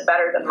generation is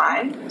better than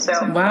mine. So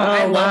wow,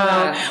 I love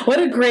that.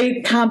 What a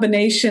great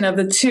combination of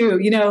the two.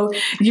 You know,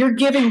 you're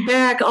giving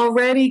back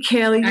already,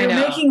 Kaylee. You're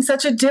making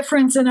such a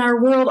difference in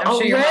our world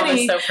already. Sure your mom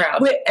is so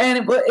proud.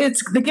 And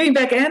it's the giving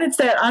back, and it's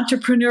that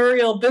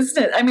entrepreneurial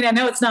business. I mean, I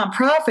know it's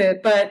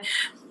nonprofit, but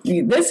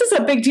this is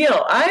a big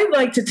deal. I'd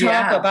like to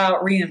talk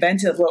about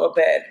Reinvented a little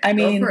bit. I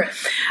mean,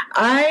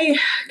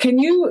 can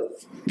you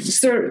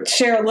sort of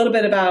share a little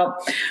bit about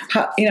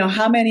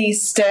how many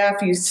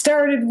staff you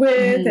started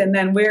with, and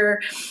then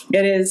where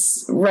it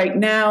is right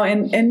now,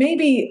 and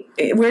maybe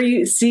where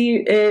you see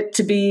it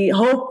to be,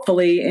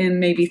 hopefully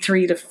in maybe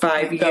 3 to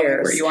 5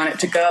 years, where you want it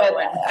to go.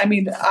 But, I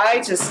mean,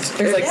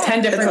 there's like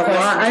 10 different questions.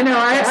 I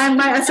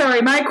know.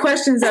 Sorry, my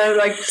questions are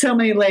like so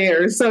many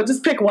layers. So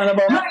just pick one of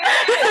them.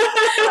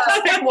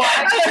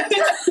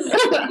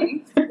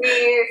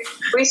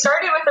 We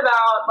started with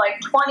about like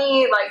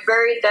 20 like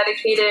very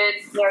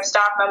dedicated, you know,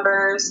 staff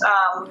members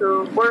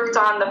who worked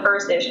on the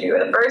first issue.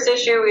 The first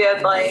issue, we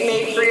had like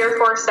maybe 3 or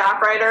 4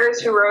 staff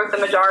writers who wrote the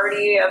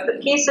majority of the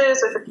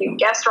pieces, with a few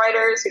guest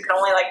writers who could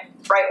only like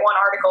write one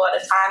article at a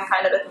time,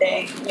 kind of a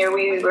thing. You know,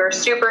 we were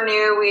super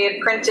new. We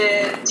had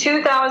printed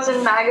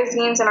 2,000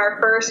 magazines in our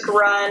first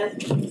run,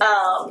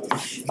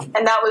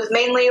 and that was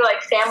mainly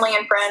like family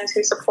and friends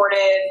who supported,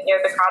 you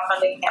know, the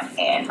crowdfunding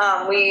campaign.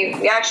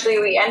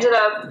 We ended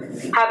up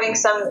having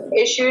some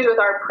issues with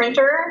our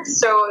printer,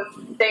 so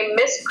they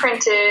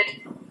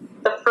misprinted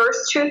the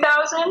first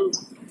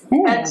 2,000.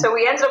 And so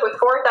we ended up with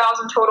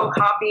 4,000 total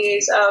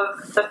copies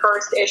of the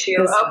first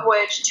issue, of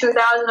which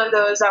 2,000 of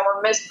those that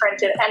were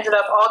misprinted ended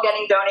up all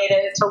getting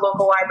donated to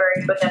local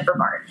libraries within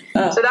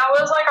Vermont. So that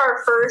was like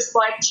our first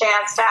like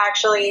chance to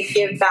actually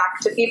give back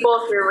to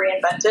people through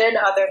Reinvented,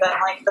 other than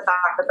like the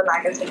back of the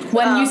magazine.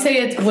 When you say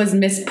it was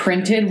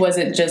misprinted, was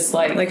it just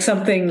like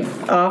something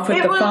off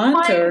with the font?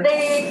 Like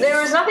there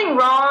was nothing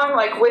wrong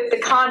like with the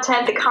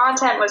content. The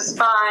content was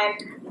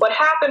fine. What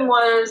happened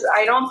was,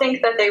 I don't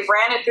think that they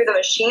ran it through the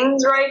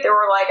machines right. There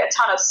were like a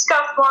ton of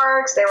scuff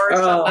marks. There were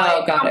some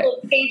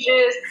crumpled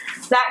pages,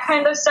 that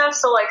kind of stuff.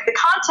 So like the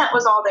content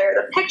was all there.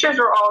 The pictures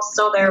were all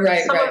still there.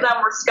 But some of them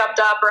were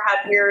scuffed up or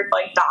had weird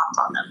like dots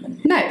on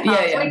them. Nice.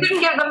 So we couldn't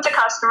give them to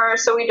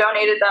customers, so we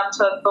donated them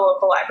to the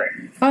local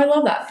library. Oh, I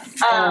love that.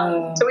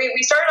 So we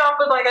started off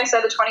with, like I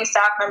said, the 20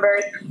 staff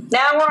members.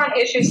 Now we're on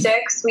issue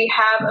 6. We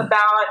have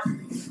about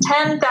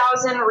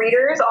 10,000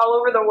 readers all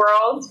over the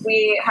world.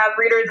 We have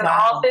readers in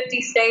all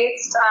 50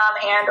 states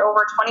and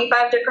over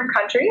 25 different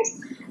countries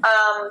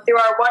through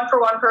our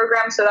 1-for-1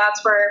 program. So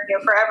that's where, you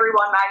know, for every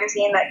one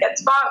magazine that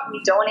gets bought,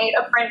 we donate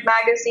a print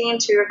magazine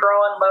to a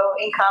girl in low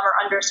income or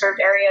underserved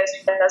areas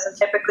that doesn't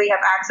typically have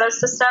access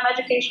to STEM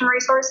education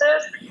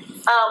resources.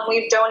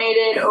 We've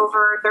donated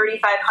over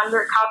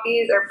 3,500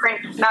 copies or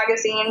print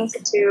magazines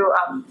to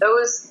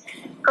those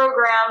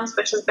programs,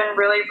 which has been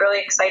really, really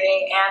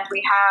exciting. And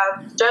we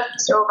have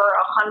just over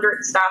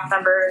 100 staff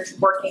members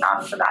working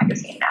on the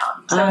magazine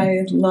now. So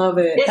I love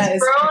it.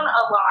 it's grown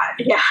a lot.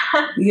 Yeah.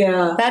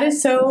 Yeah. That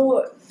is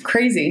so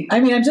crazy.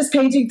 I mean, I'm just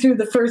paging through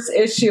the first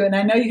issue, and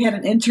I know you had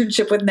an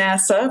internship with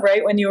NASA,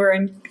 right, when you were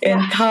in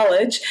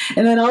college.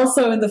 And then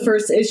also in the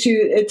first issue,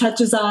 it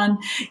touches on,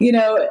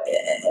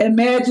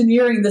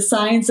 Imagineering, the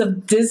science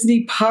of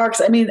Disney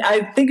parks. I mean,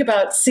 I think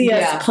about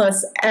CS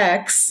plus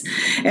X,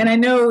 and I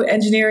know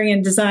engineering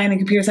and design and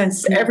computer science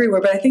is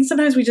everywhere, but I think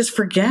sometimes we just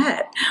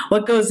forget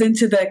what goes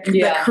into the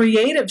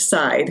creative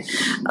side,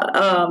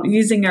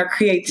 using our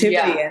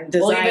creativity and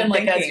design. Well, even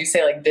thinking. as you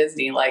say,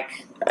 disney,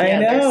 I know.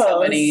 There's so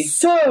many.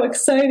 So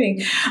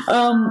exciting. And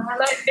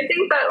I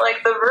think that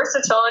the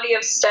versatility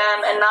of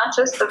STEM, and not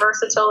just the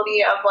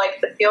versatility of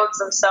the fields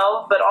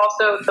themselves, but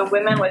also the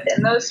women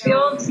within those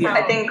fields. Yeah.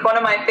 I think one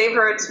of my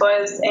favorites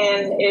was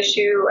in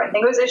issue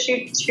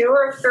 2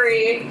 or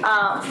 3,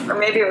 or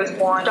maybe it was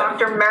 1.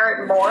 Dr.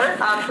 Merritt Moore,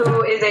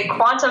 who is a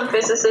quantum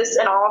physicist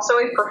and also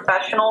a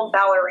professional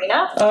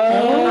ballerina.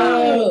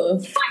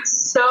 Oh.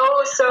 So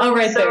cool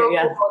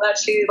that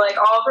she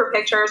all of her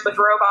pictures with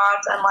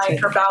robots and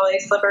her ballet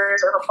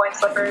slippers or her point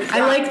slippers.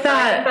 I like that.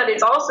 I think that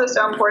it's also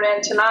so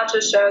important to not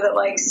just show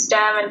that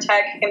STEM and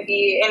tech can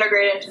be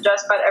integrated into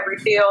just about every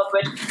field,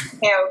 which,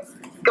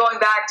 going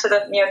back to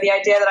the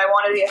idea that I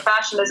wanted to be a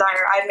fashion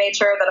designer, I've made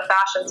sure that a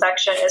fashion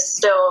section is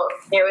still,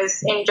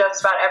 is in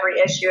just about every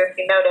issue, if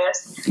you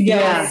notice.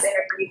 Yeah. It's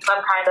integrated some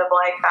kind of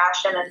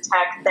fashion and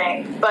tech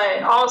thing.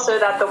 But also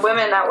that the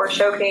women that we're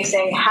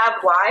showcasing have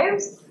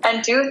lives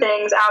and do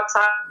things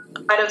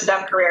outside of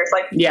STEM careers.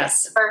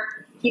 Yes. Or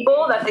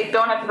people that they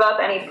don't have to develop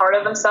any part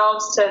of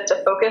themselves to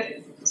focus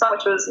on,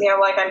 which was,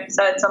 like I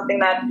said, something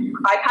that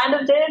I kind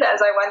of did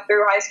as I went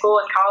through high school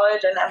and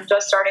college, and I'm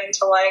just starting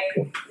to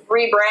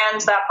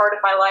rebrand that part of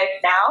my life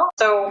now.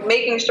 So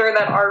making sure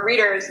that our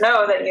readers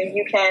know that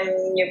you can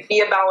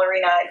be a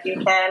ballerina, you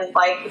can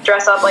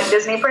dress up like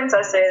Disney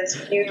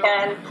princesses, you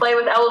can play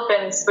with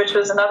elephants, which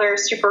was another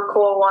super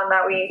cool one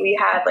that we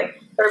had,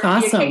 or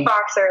awesome. Be a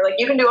kickboxer.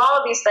 You can do all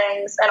of these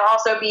things and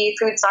also be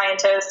food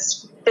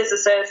scientists,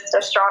 physicists,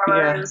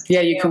 astronomers.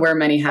 Yeah, you can wear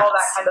many hats. All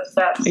that kind of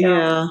stuff. So.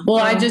 Yeah. Well,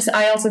 I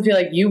also feel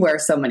you wear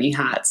so many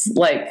hats.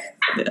 When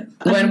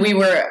we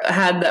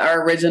had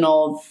our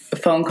original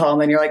phone call,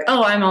 and then you're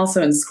oh, I'm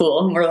also in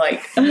school. And we're what?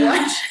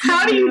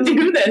 How do you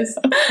do this?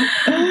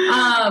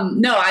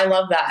 No, I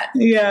love that.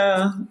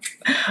 Yeah.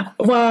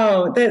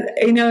 Wow. That,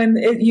 and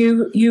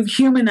you've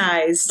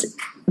humanized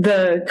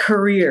the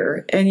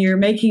career, and you're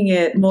making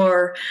it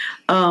more,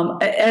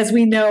 as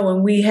we know,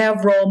 when we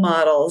have role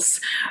models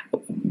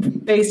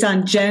based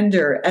on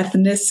gender,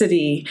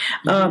 ethnicity,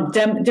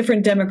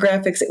 different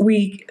demographics,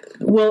 we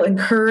will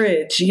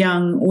encourage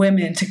young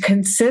women to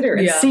consider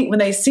and see, when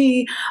they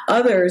see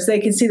others, they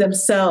can see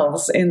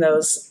themselves in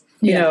those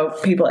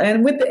people,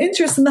 and with the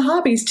interest in the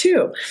hobbies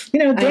too,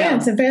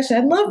 dance and fashion. I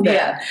love that.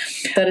 Yeah,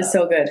 that is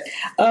so good.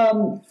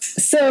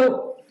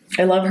 So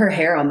I love her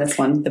hair on this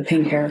one, the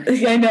pink hair.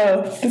 I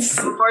know. It's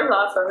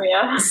awesome,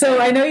 yeah. So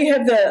I know you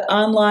have the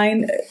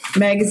online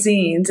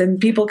magazines, and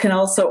people can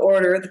also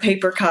order the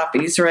paper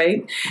copies,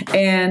 right?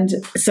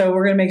 And so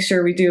we're going to make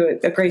sure we do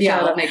a great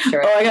job. Yeah, I'll make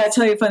sure. Oh, I got to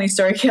tell you a funny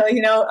story,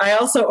 Kelly. I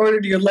also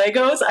ordered your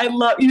Legos. I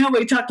love,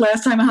 we talked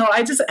last time how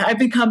I've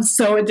become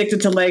so addicted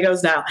to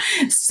Legos now.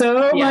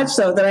 So much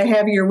so that I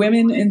have your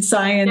Women in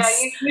Science.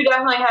 Yeah, you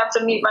definitely have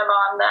to meet my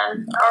mom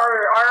then.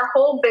 Our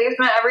whole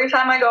basement, every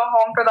time I go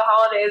home for the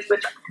holidays,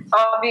 which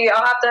I'll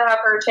have to have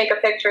her take a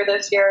picture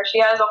this year. She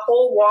has a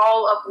whole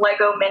wall of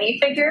Lego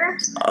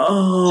minifigures.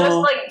 Oh. Just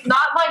not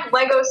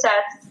Lego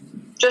sets,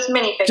 just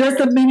minifigures. Just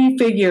the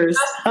minifigures.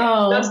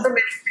 Just the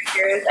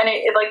minifigures. And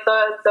it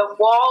the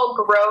wall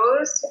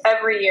grows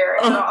every year.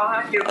 So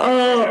I'll have to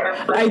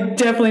I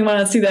definitely want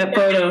to see that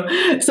photo.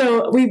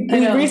 So we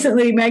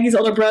recently, Maggie's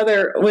older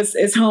brother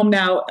is home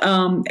now,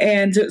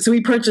 and so we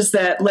purchased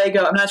that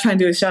Lego. I'm not trying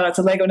to do a shout out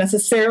to Lego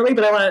necessarily,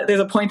 but there's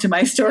a point to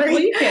my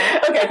story.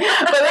 Yeah. Okay.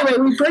 But anyway,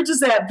 we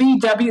purchased that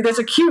VW. There's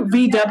a cute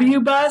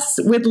VW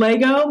bus with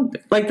Lego,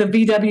 like the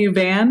VW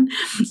van,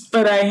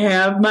 but I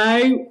have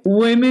my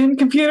women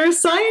computer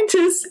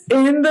scientists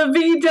in the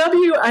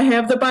VW. I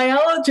have the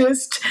biologist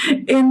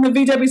in the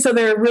VW, so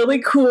they're really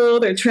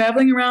cool. They're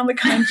traveling around the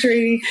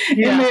country.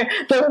 And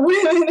the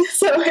women.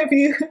 So if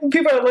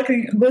people are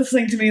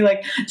listening to me,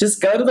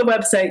 just go to the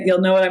website.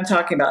 You'll know what I'm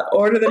talking about.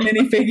 Order the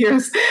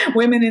minifigures.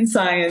 Women in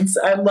Science.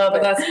 I love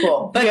it. That's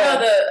cool. But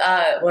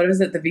what is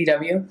it? The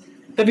VW.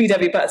 The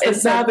VW bus.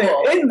 It's now so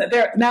cool.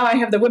 Now I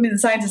have the women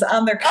scientists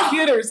on their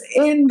computers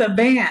in the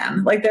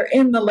van, they're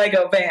in the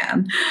Lego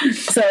van.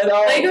 So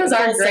Legos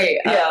are great.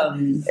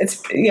 I'm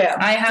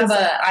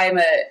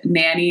a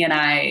nanny, and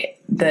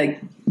the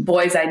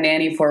boys I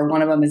nanny for,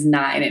 one of them is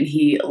 9, and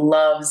he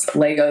loves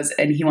Legos,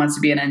 and he wants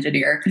to be an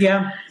engineer.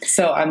 Yeah.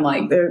 So I'm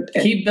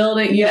keep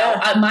building.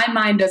 My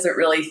mind doesn't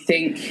really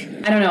think.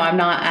 I don't know. I'm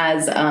not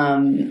as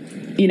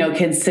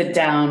can sit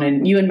down,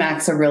 and you and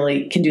Max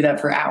can do that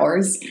for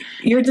hours.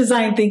 Your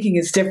design thinking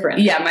is different.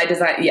 Yeah, my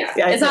design. Yeah,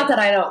 it's not that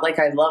I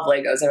love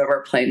Legos. I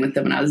remember playing with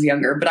them when I was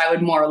younger, but I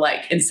would more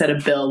instead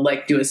of build,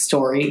 do a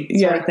story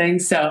sort of thing.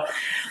 So,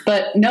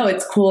 but no,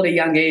 it's cool at a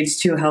young age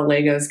too how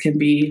Legos can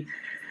be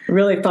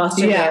really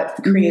foster that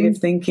creative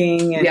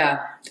thinking.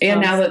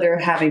 And now that they're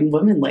having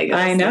women Legos,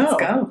 I know.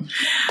 Let's go.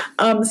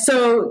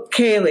 So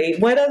Kaylee,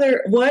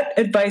 what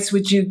advice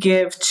would you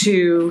give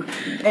to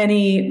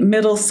any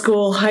middle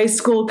school, high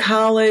school,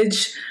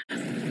 college,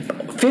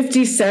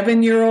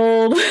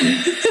 57-year-old?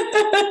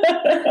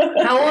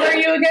 How old are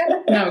you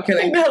again? No, I'm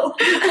kidding. No,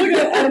 we're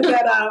gonna edit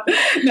that out.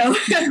 No,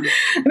 I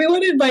mean,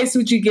 what advice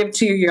would you give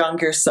to your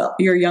younger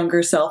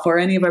self, or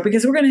any of our?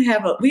 Because we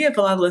have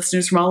a lot of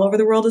listeners from all over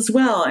the world as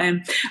well,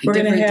 and we're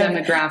going to have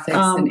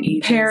demographics and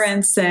ages.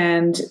 Parents,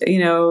 and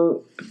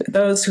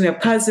those who have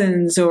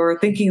cousins or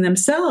thinking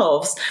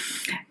themselves,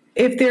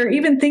 if they're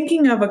even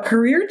thinking of a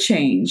career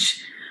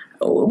change.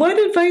 What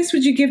advice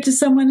would you give to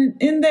someone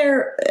in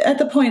there at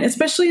the point,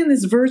 especially in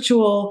this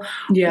virtual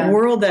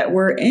world that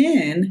we're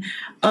in?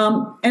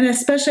 And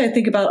especially I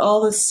think about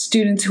all the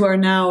students who are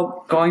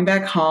now going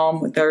back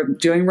home. They're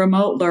doing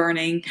remote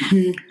learning.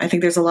 Mm-hmm. I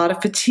think there's a lot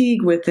of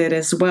fatigue with it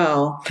as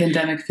well.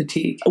 Pandemic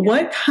fatigue.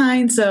 What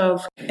kinds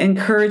of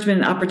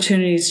encouragement and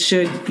opportunities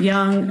should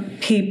young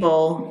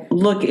people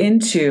look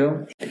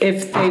into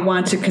if they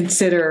want to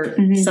consider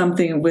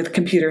something with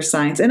computer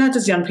science? And not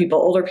just young people,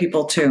 older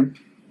people too.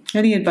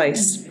 Any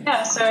advice?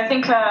 Yeah, so I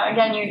think,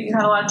 again, you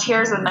had a lot of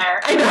tears in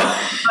there. I know.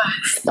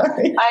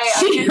 Sorry.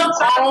 She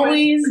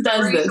always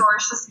does this.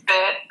 Resources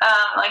bit.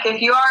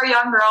 If you are a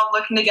young girl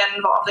looking to get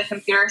involved in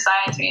computer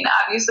science,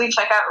 obviously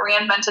check out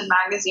Reinvented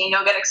Magazine.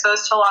 You'll get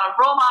exposed to a lot of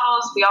role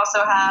models. We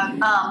also have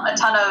a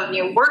ton of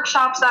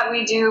workshops that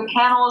we do,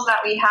 panels that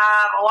we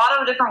have, a lot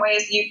of different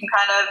ways that you can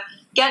kind of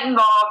get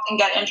involved and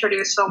get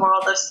introduced to the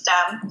world of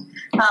STEM.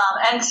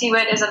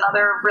 NCWIT is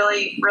another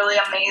really, really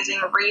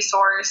amazing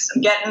resource.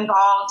 Get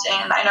involved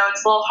in, I know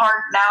it's a little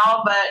hard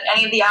now, but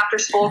any of the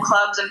after-school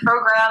clubs and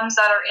programs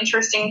that are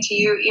interesting to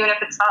you, even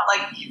if it's not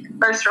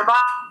first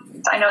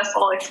robotics, I know it's a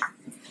little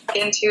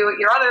into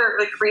your other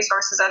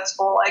resources at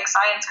school, like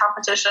science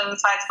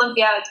competitions, science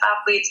olympiads,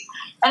 athletes,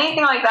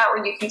 anything like that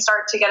where you can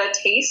start to get a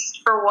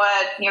taste for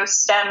what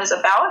STEM is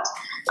about.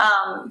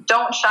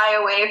 Don't shy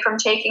away from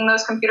taking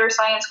those computer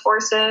science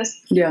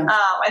courses.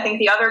 I think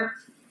the other,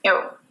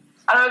 I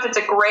don't know if it's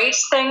a great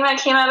thing that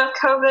came out of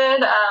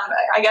COVID.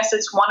 I guess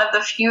it's one of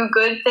the few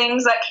good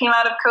things that came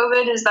out of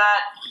COVID is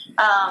that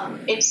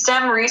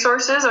STEM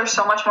resources are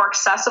so much more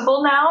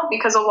accessible now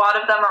because a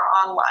lot of them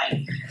are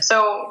online.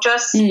 So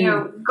just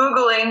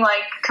Googling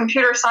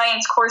computer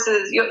science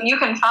courses, you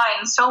can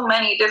find so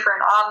many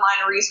different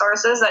online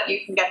resources that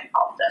you can get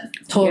involved in.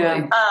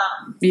 Totally.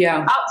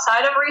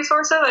 Outside of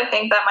resources, I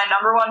think that my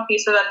number one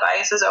piece of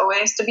advice is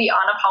always to be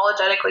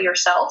unapologetically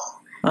yourself.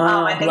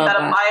 I think that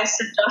applies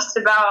to just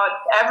about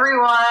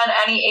everyone,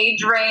 any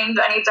age range,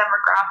 any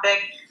demographic.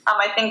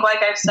 I think,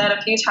 like I've said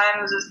a few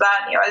times, is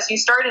that, as you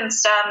start in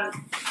STEM,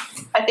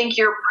 I think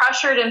you're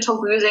pressured into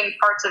losing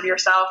parts of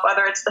yourself,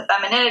 whether it's the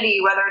femininity,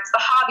 whether it's the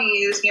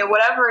hobbies,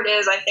 whatever it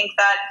is. I think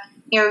that,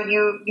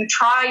 you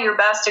try your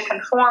best to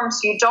conform so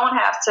you don't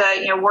have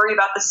to, worry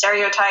about the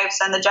stereotypes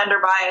and the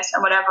gender bias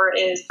and whatever it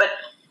is. But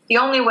the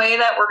only way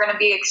that we're going to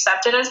be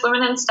accepted as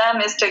women in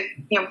STEM is to,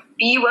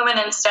 be women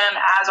in STEM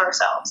as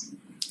ourselves.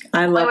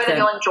 I love that. The way that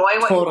you'll enjoy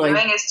what you're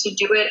doing is to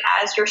do it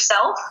as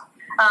yourself.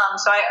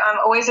 So I'm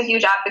always a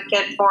huge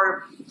advocate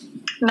for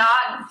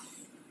not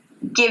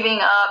giving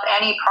up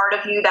any part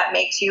of you that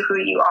makes you who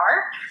you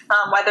are,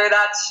 whether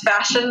that's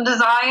fashion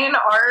design,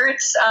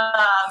 art,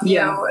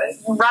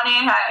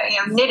 running,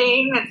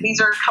 knitting.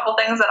 These are a couple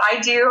things that I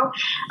do.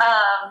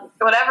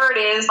 Whatever it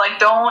is,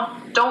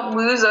 don't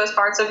lose those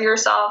parts of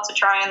yourself to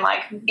try and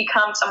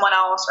become someone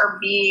else or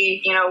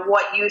be,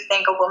 what you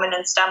think a woman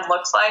in STEM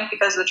looks like.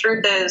 Because the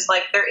truth is,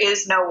 there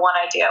is no one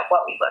idea of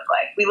what we look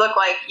like. We look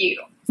like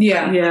you.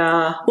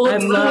 Yeah. Well,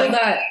 it's cool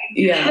that.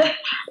 Yeah,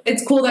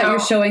 it's cool that you're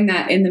showing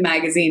that in the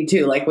magazine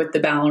too, with the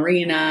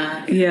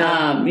ballerina.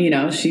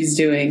 She's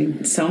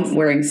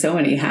wearing so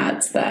many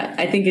hats that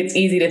I think it's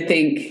easy to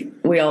think.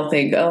 We all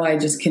think, oh, I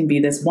just can be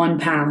this one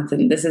path,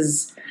 and this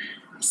is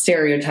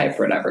stereotype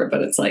or whatever,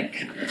 but it's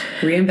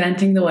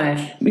reinventing the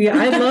way.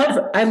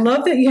 I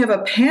love that you have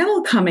a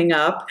panel coming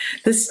up,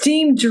 the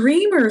STEAM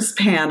Dreamers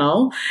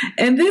panel,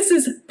 and this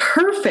is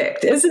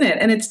perfect, isn't it?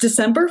 And it's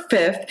December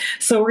 5th,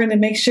 so we're going to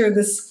make sure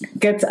this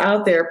gets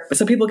out there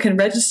so people can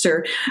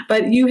register.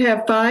 But you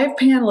have 5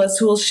 panelists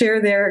who will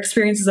share their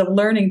experiences of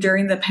learning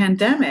during the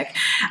pandemic.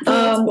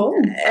 That's cool.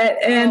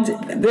 And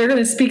they're going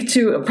to speak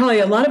to probably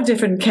a lot of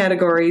different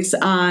categories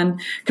on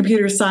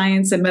computer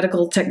science and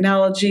medical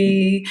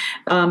technology,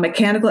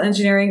 mechanical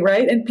engineering,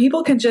 right? And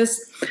people can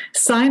just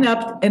sign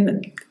up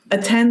and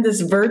attend this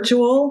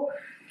virtual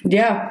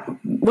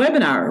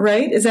webinar,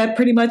 right? Is that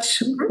pretty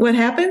much what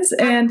happens?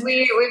 And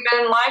we've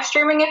been live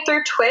streaming it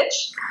through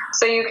Twitch,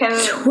 so you can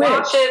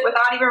watch it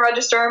without even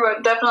registering,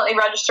 but definitely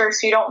register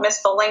so you don't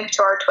miss the link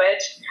to our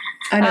Twitch.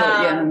 I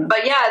know.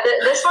 But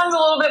this one's a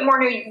little bit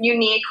more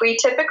unique. We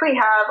typically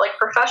have like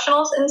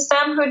professionals in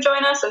STEM who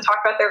join us and talk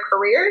about their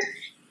careers.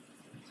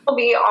 Will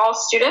be all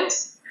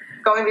students,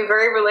 going to be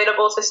very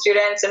relatable to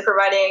students and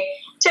providing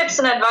tips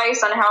and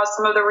advice on how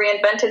some of the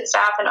Reinvented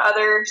staff and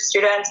other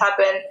students have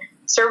been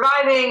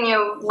surviving,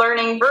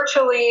 learning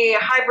virtually,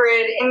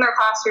 hybrid in their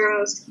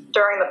classrooms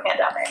during the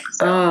pandemic.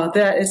 So. Oh,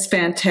 that is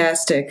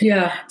fantastic.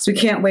 Yeah. So we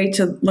can't wait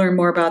to learn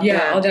more about that.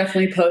 Yeah, I'll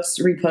definitely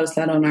repost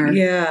that on our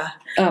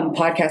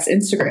podcast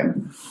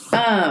Instagram.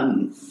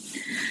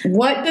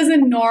 What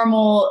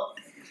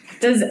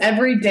does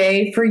every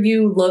day for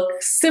you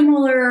look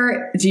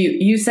similar?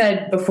 You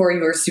said before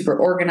you were super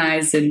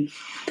organized and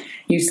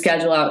you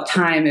schedule out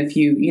time if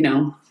you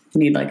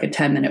need like a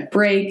 10-minute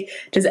break.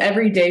 Does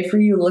every day for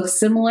you look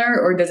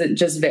similar or does it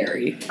just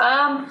vary?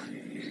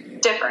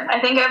 Different. I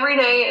think every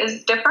day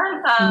is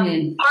different. Part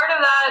of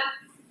that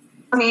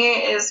for me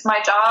is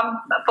my job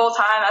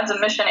full-time as a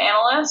mission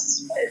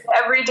analyst.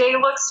 Every day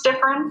looks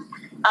different.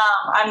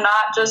 I'm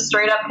not just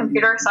straight up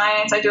computer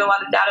science. I do a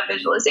lot of data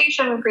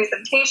visualization,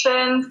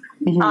 presentations.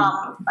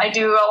 I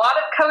do a lot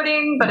of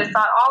coding, but it's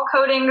not all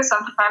coding.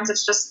 Sometimes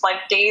it's just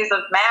like days of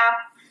math.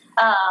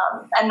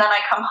 And then I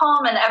come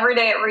home, and every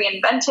day at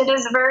Reinvented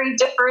is very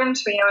different.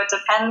 It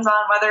depends on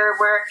whether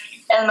we're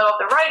in the middle of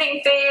the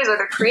writing phase or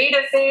the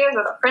creative phase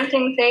or the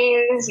printing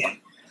phase. We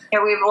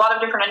have a lot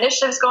of different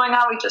initiatives going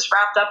on. We just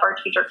wrapped up our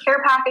teacher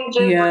care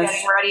packages. Yes. We're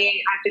getting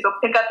ready. I have to go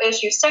pick up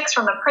issue 6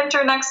 from the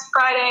printer next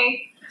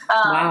Friday.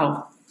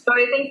 Wow. So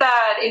I think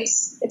that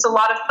it's a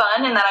lot of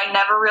fun, and that I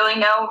never really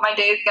know what my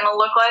day is going to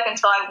look like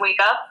until I wake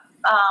up.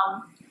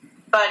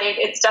 But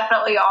it's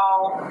definitely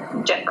all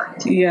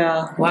different.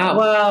 Yeah.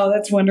 Wow,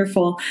 that's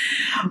wonderful.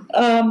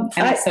 And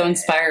it's so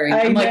inspiring.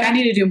 I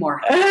need to do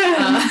more.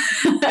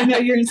 I know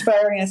you're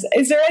inspiring us.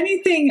 Is there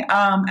anything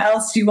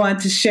else you want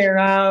to share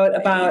out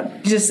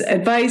about just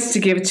advice to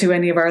give to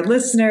any of our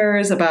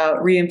listeners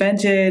about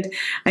Reinvented?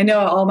 I know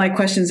all my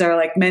questions are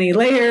like many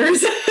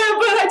layers, but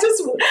I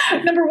just,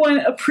 number one,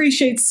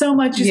 appreciate so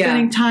much you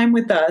spending time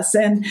with us.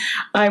 And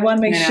I want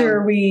to make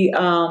sure we,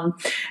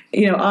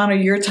 honor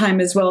your time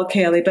as well,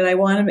 Kaylee, but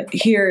I want to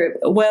hear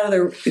what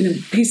other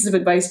pieces of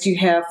advice do you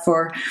have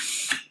for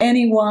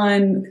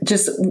anyone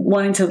just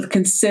wanting to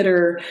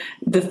consider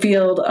the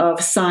field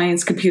of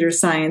science, computer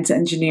science,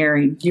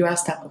 engineering? You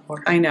asked that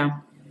before. I know.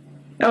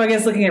 Oh, I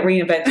guess looking at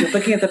Reinvented,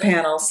 looking at the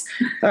panels.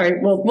 All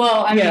right.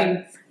 Well, I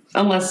mean,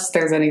 unless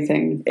there's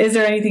anything. Is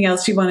there anything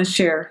else you want to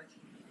share?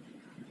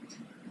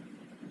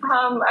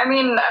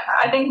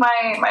 I think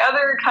my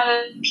other kind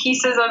of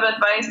pieces of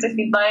advice, if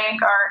you'd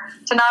like, are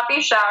to not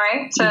be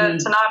shy, to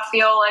not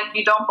feel like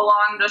you don't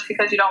belong just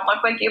because you don't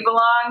look like you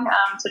belong,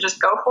 to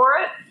just go for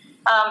it.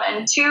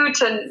 And 2,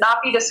 to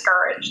not be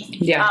discouraged.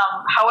 Yeah.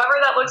 However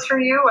that looks for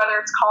you, whether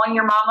it's calling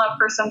your mom up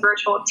for some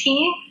virtual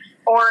tea,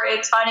 or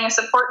it's finding a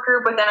support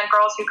group within a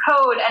Girls Who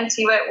Code,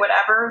 NCWIT,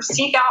 whatever.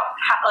 Seek out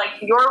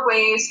your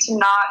ways to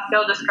not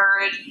feel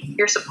discouraged,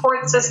 your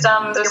support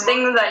systems, those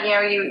things that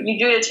you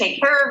do to take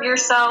care of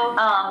yourself,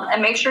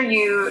 and make sure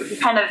you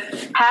kind of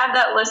have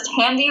that list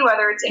handy,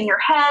 whether it's in your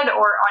head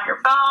or on your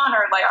phone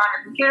or like on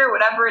your computer,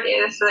 whatever it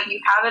is, so that you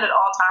have it at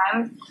all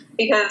times.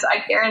 Because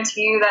I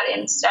guarantee you that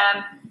in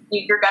STEM,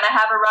 you're going to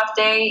have a rough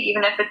day,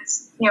 even if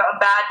it's a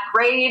bad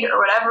grade or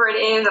whatever it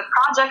is, a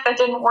project that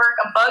didn't work,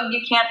 a bug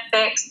you can't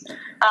fix,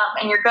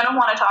 and you're going to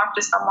want to talk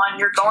to someone.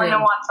 You're going to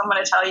want someone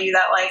to tell you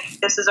that,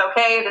 this is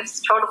okay, this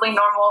is totally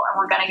normal, and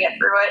we're going to get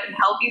through it and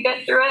help you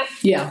get through it.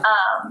 Yeah.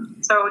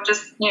 So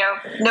just,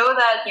 know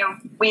that,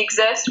 we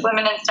exist,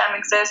 women in STEM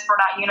exist, we're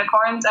not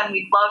unicorns, and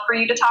we'd love for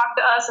you to talk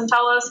to us and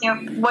tell us,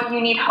 what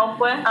you need help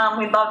with.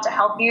 We'd love to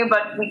help you,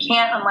 but we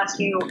can't unless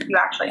you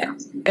actually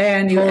ask.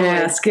 And you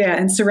ask,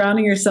 and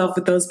surrounding yourself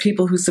with those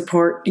people who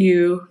support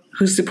you,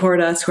 who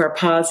support us, who are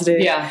positive.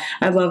 Yeah.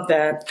 I love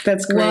that.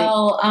 That's great.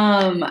 Well,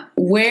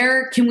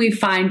 where can we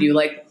find you?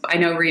 I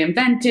know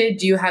Reinvented.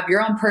 Do you have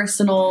your own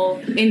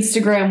personal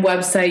Instagram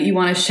website you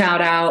want to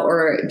shout out,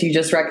 or do you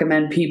just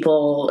recommend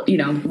people,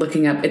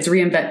 looking up? It's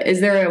Reinvent. Is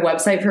there a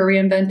website for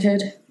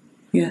Reinvented?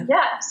 Yeah.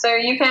 Yeah. So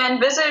you can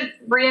visit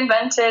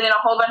Reinvented in a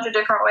whole bunch of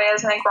different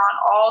ways. I think we're on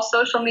all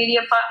social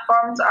media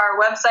platforms. Our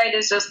website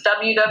is just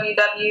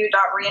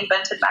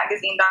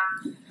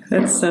www.reinventedmagazine.com.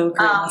 That's so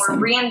great. We're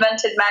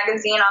Reinvented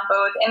Magazine on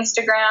both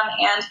Instagram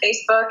and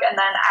Facebook, and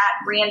then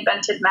at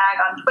Reinvented Mag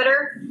on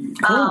Twitter.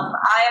 Cool.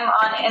 I am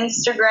on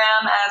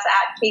Instagram as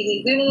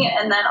 @Kaylee Looney,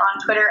 and then on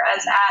Twitter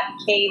as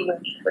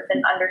 @KLooney with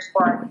an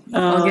underscore.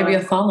 I'll give you a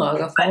follow. I'll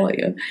go follow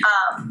you.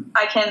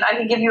 I can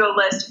give you a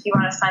list if you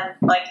want to send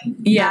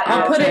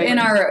I'll put it in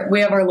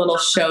we have our little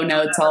show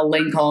notes. I'll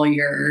link all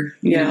your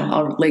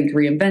I'll link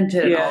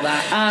Reinvented and all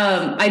that.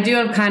 I do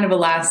have kind of a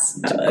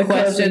last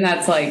question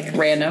that's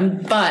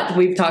random, but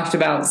we've talked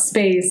about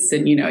space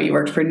and you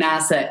worked for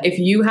NASA. If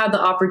you had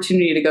the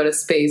opportunity to go to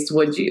space,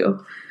 would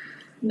you?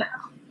 No.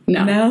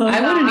 No, I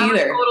wouldn't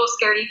either. I'm a little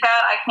scaredy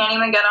cat. I can't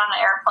even get on an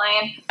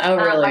airplane. Oh,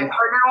 really? My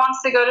partner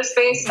wants to go to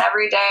space, and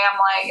every day I'm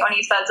like, when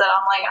he says it,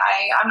 I'm like,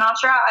 I'm not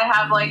sure I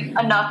have like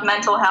enough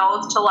mental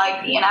health to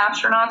like be an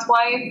astronaut's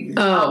wife.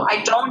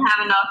 I don't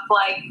have enough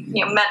like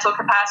mental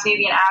capacity to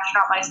be an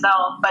astronaut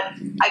myself, but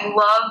I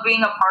love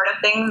being a part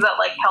of things that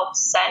like help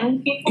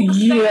send people to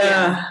space.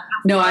 Yeah.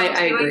 No, I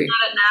agree.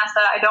 At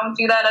NASA, I don't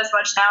do that as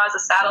much now as a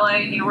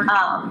satellite,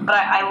 but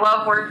I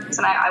love work,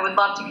 and I would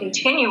love to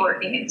continue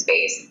working in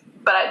space.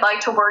 But I'd like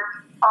to work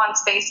on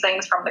space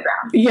things from the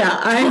ground. Yeah,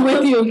 I'm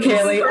with you,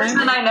 Kaylee. The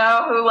person I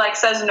know who like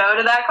says no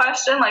to that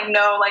question, like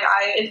no, like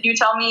if you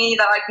tell me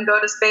that I can go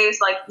to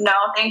space, like no,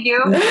 thank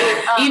you.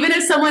 Even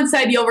if someone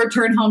said you'll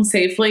return home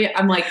safely,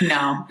 I'm like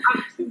no.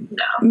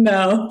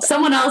 No.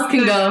 Someone else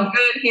can go. I'm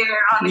good here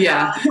on the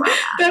ground.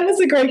 That was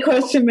a great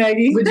question,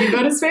 Maggie. Would you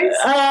go to space?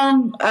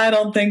 I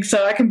don't think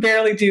so. I can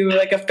barely do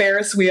like a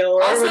Ferris wheel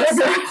or also,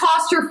 whatever. so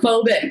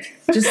claustrophobic.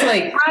 Just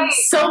like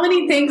so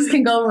many things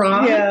can go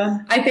wrong. Yeah.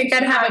 I think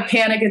I'd have a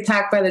panic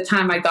attack by the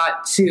time I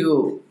got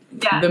to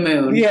the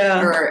moon.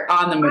 Yeah. Or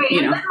on the moon,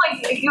 And then,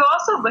 like, if you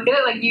also look at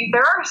it, like,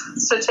 there are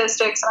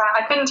statistics,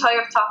 I couldn't tell you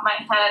off the top of my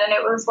head, and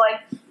it was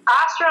like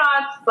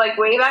astronauts, like,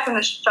 way back in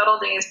the shuttle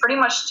days, pretty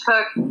much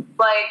took,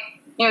 like,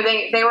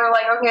 they were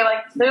like, okay,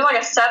 like, there's like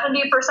a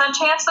 70%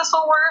 chance this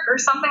will work or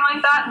something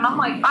like that. And I'm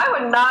like, I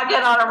would not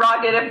get on a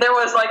rocket if there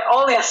was like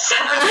only a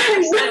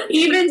 70%.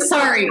 Even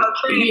sorry.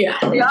 Yeah,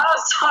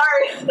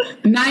 sorry.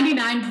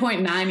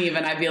 99.9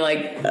 even, I'd be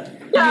like,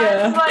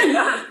 it's like,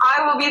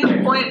 I will be the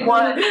 0.1.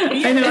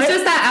 I know. It's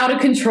just that out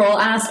of control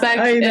aspect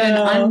and an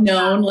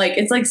unknown. Like,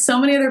 it's like so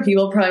many other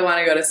people probably want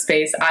to go to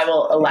space. I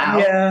will allow.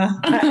 Yeah.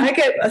 I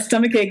get a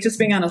stomach ache just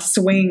being on a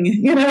swing,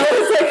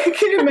 It's like,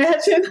 can you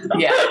imagine?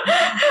 Yeah.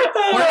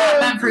 We're not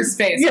meant for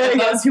space. For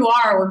those who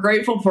are, we're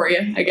grateful for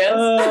you, I guess.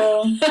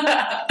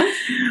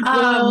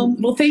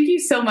 Well, thank you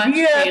so much.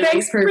 Yeah, Kaylee,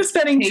 thanks for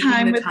spending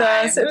time with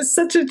us. It was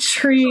such a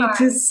treat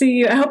to see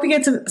you. I hope you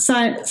get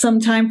some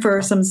time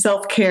for some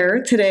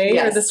self-care today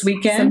or this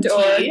weekend.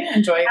 Some tea.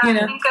 Enjoy it. I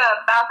think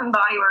Bath and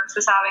Body Works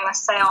is having a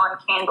sale on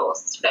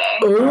candles today.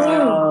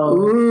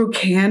 Ooh,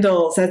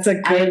 candles. That's a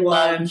good one.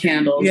 I love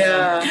candles.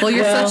 Yeah. Well,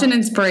 you're such an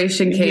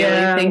inspiration, Kaylee.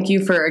 Yeah. Thank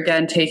you for,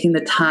 again, taking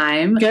the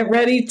time. Get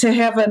ready to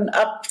have an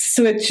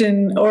upswitch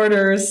in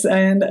orders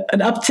and an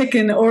uptick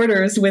in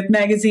orders with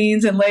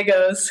magazines and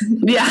Legos.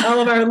 Yeah. All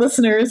of our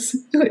listeners.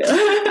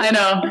 I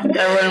know.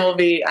 Everyone will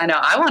be, I know.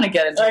 I want to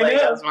get into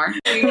Legos more.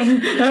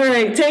 All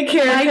right. Take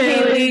care, Bye,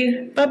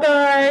 Kaylee.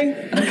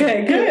 Bye-bye.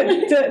 Okay,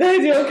 good. Did I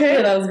do okay?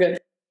 Yeah, that was good.